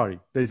 sorry,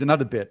 there's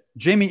another bit.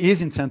 Jamie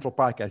is in Central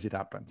Park as it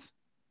happens,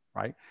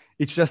 right?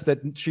 It's just that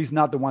she's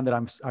not the one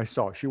that I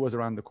saw. She was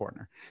around the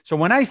corner. So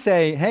when I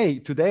say, "Hey,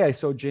 today I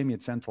saw Jamie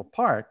at Central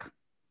Park,"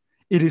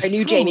 it is I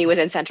knew true. Jamie was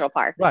in Central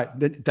Park. Right.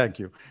 Thank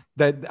you.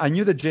 That I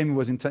knew that Jamie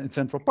was in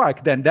Central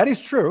Park. Then that is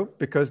true,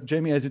 because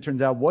Jamie, as it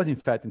turns out, was in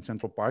fact in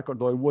Central Park,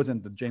 although it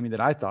wasn't the Jamie that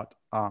I thought.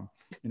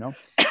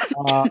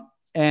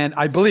 And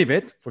I believe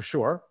it for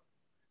sure,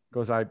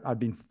 because I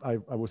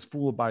was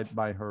fooled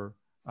by her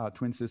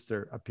twin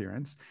sister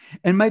appearance,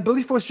 and my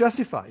belief was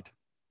justified.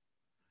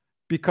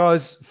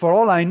 Because for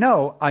all I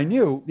knew,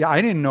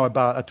 I didn't know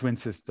about a twin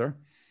sister.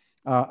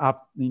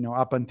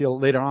 Up until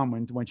later on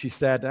when she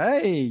said,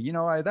 "Hey,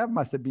 that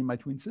must have been my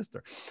twin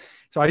sister."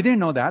 So I didn't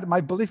know that. My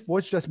belief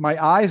was just, my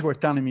eyes were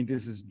telling me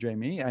this is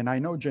Jamie, and I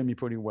know Jamie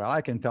pretty well. I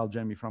can tell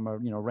Jamie from a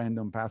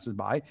random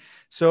passerby.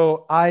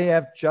 So I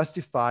have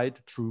justified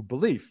true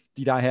belief.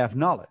 Did I have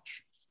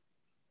knowledge?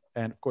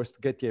 And of course, the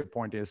Gettier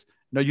point is,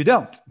 no, you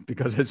don't,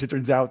 because as it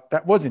turns out,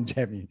 that wasn't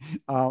Jamie.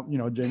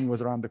 Jamie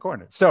was around the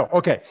corner. So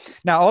okay,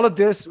 now all of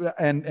this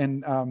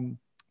and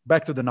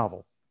back to the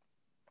novel.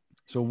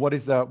 So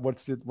what's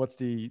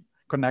the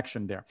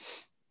connection there?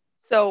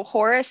 So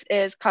Horace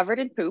is covered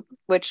in poop,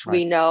 which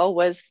we know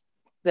was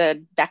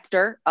the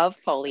vector of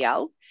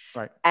polio.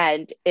 Right.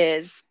 And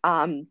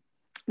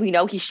we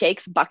know he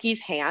shakes Bucky's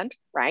hand,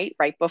 right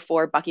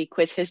before Bucky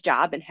quits his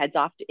job and heads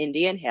off to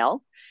Indian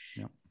Hill.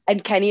 Yeah.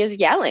 And Kenny is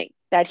yelling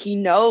that he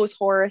knows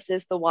Horace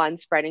is the one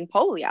spreading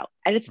polio.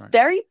 And it's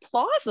very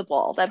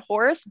plausible that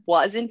Horace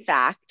was, in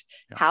fact,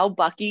 how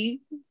Bucky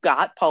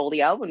got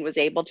polio and was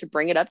able to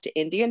bring it up to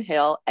Indian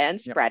Hill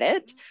and spread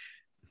it.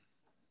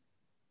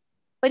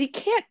 But he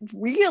can't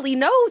really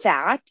know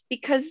that,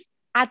 because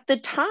at the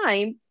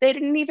time, they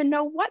didn't even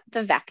know what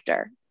the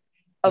vector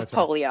of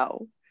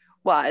polio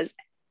was.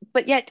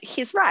 But yet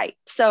he's right.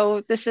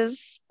 So this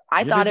is,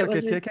 I thought it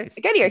was a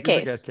Gettier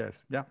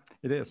case. Yeah,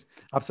 it is.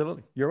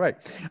 Absolutely. You're right.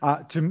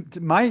 To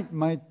my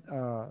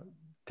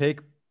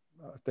take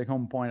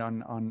home point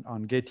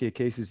on Gettier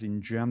cases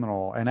in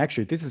general, and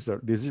actually this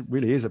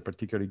really is a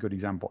particularly good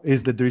example,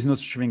 is that there is no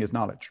such thing as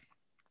knowledge.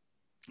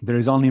 There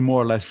is only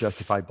more or less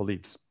justified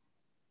beliefs.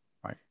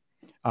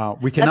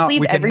 Let's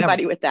leave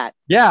everybody with that.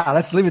 Yeah,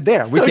 let's leave it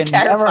there. We can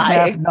never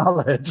have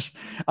knowledge,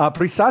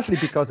 precisely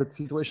because of a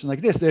situation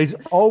like this. There is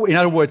in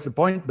other words,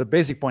 the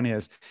basic point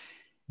is,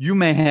 you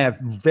may have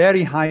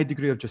very high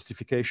degree of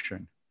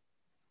justification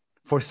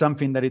for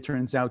something that it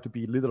turns out to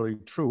be literally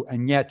true,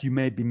 and yet you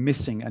may be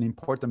missing an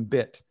important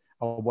bit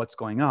of what's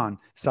going on,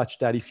 such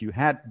that if you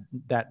had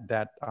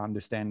that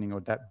understanding or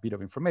that bit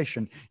of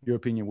information, your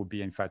opinion would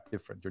be in fact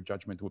different. Your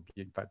judgment would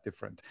be in fact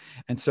different.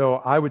 And so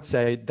I would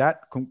say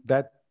that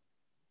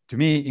to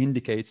me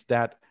indicates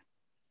that,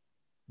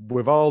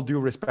 with all due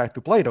respect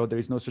to Plato, there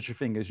is no such a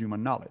thing as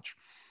human knowledge.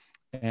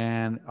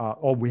 And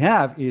all we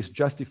have is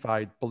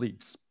justified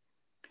beliefs.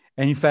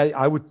 And in fact,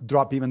 I would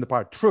drop even the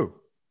part true,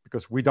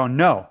 because we don't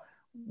know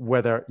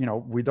whether,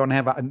 we don't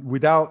have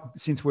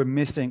since we're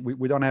missing,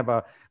 we don't have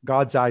a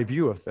God's eye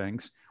view of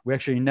things. We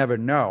actually never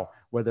know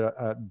whether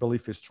a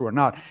belief is true or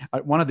not.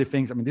 One of the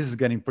things, this is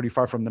getting pretty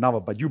far from the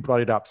novel, but you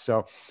brought it up.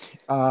 So,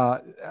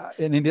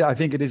 and indeed, I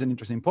think it is an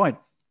interesting point.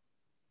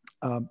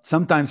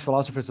 Sometimes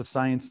philosophers of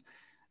science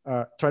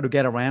try to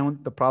get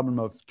around the problem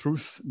of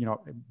truth,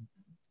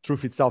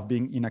 truth itself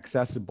being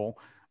inaccessible.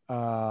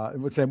 It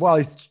would say, well,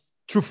 it's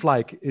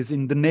truth-like, is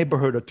in the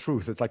neighborhood of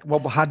truth. It's like, well,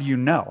 how do you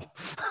know?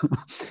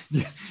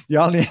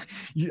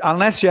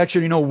 Unless you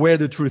actually know where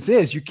the truth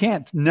is, you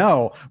can't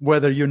know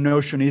whether your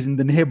notion is in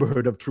the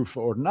neighborhood of truth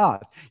or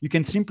not. You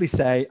can simply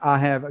say, I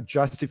have a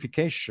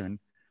justification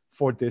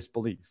for this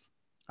belief.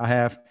 I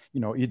have,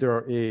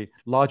 either a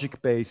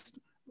logic-based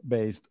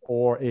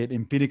or an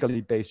empirically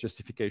based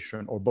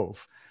justification, or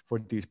both, for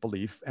this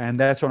belief. And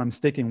that's what I'm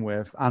sticking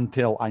with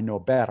until I know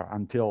better,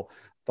 until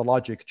the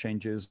logic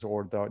changes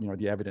or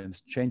the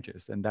evidence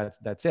changes. And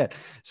that's it.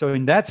 So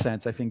in that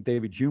sense, I think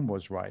David Hume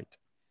was right,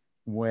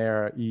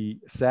 where he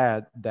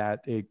said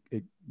that a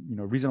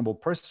reasonable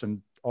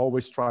person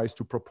always tries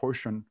to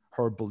proportion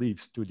her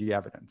beliefs to the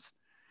evidence.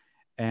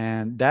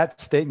 And that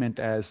statement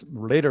has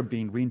later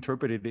been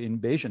reinterpreted in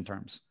Bayesian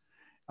terms,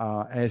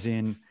 as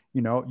in,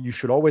 you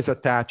should always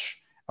attach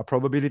a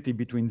probability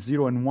between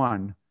 0 and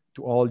 1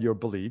 to all your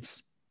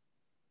beliefs.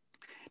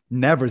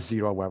 Never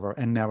 0, however,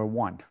 and never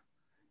 1.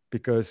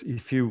 Because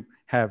if you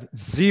have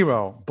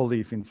 0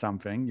 belief in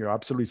something, you're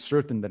absolutely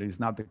certain that it is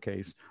not the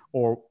case,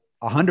 or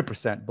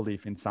 100%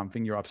 belief in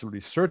something, you're absolutely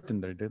certain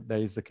that that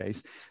is the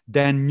case,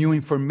 then new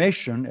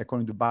information,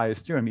 according to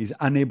Bayes' theorem, is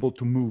unable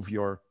to move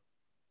your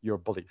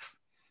belief.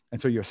 And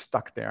so you're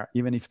stuck there.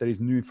 Even if there is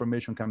new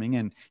information coming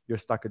in, you're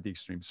stuck at the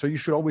extreme. So you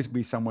should always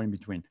be somewhere in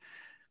between.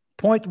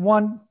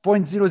 0.1,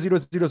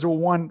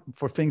 0.00001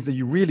 for things that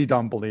you really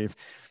don't believe,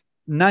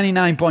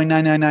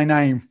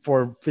 99.9999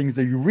 for things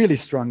that you really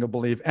strongly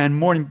believe, and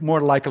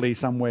more likely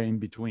somewhere in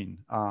between.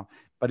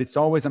 But it's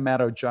always a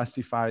matter of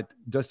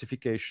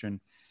justification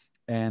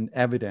and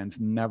evidence,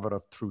 never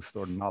of truth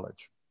or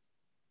knowledge.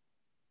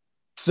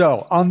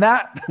 So on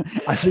that,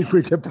 I think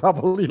we could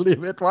probably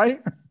leave it,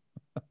 right?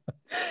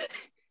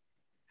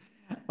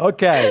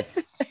 Okay.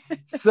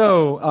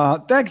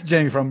 So thanks,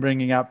 Jamie, for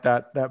bringing up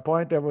that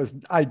point.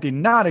 I did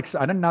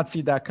not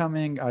see that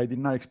coming. I did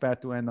not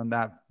expect to end on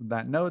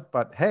that note.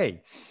 But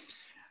hey,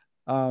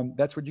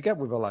 that's what you get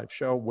with a live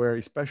show, where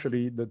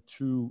especially the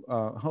two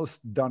hosts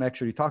don't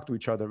actually talk to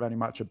each other very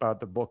much about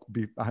the book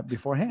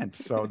beforehand.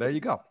 So there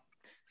you go.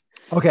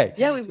 Okay.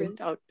 Yeah, we really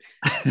don't.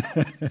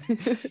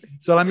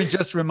 So let me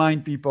just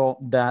remind people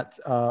that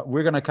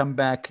we're going to come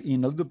back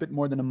in a little bit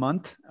more than a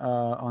month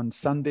on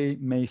Sunday,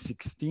 May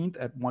 16th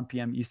at 1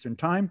 p.m. Eastern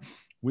Time.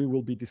 We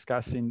will be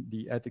discussing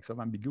the ethics of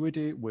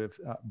ambiguity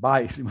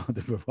by Simone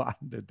de Beauvoir.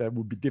 That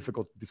would be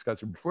difficult to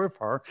discuss it with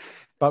her,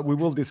 but we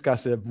will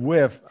discuss it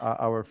with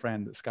our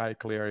friend Sky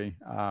Cleary,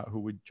 who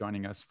will be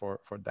joining us for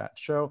that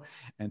show.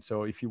 And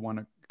so if you want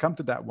to come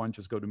to that one,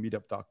 just go to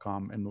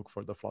meetup.com and look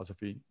for the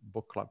Philosophy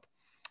Book Club.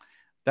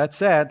 That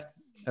said,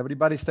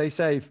 everybody stay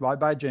safe.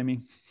 Bye-bye,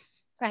 Jamie.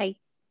 Bye.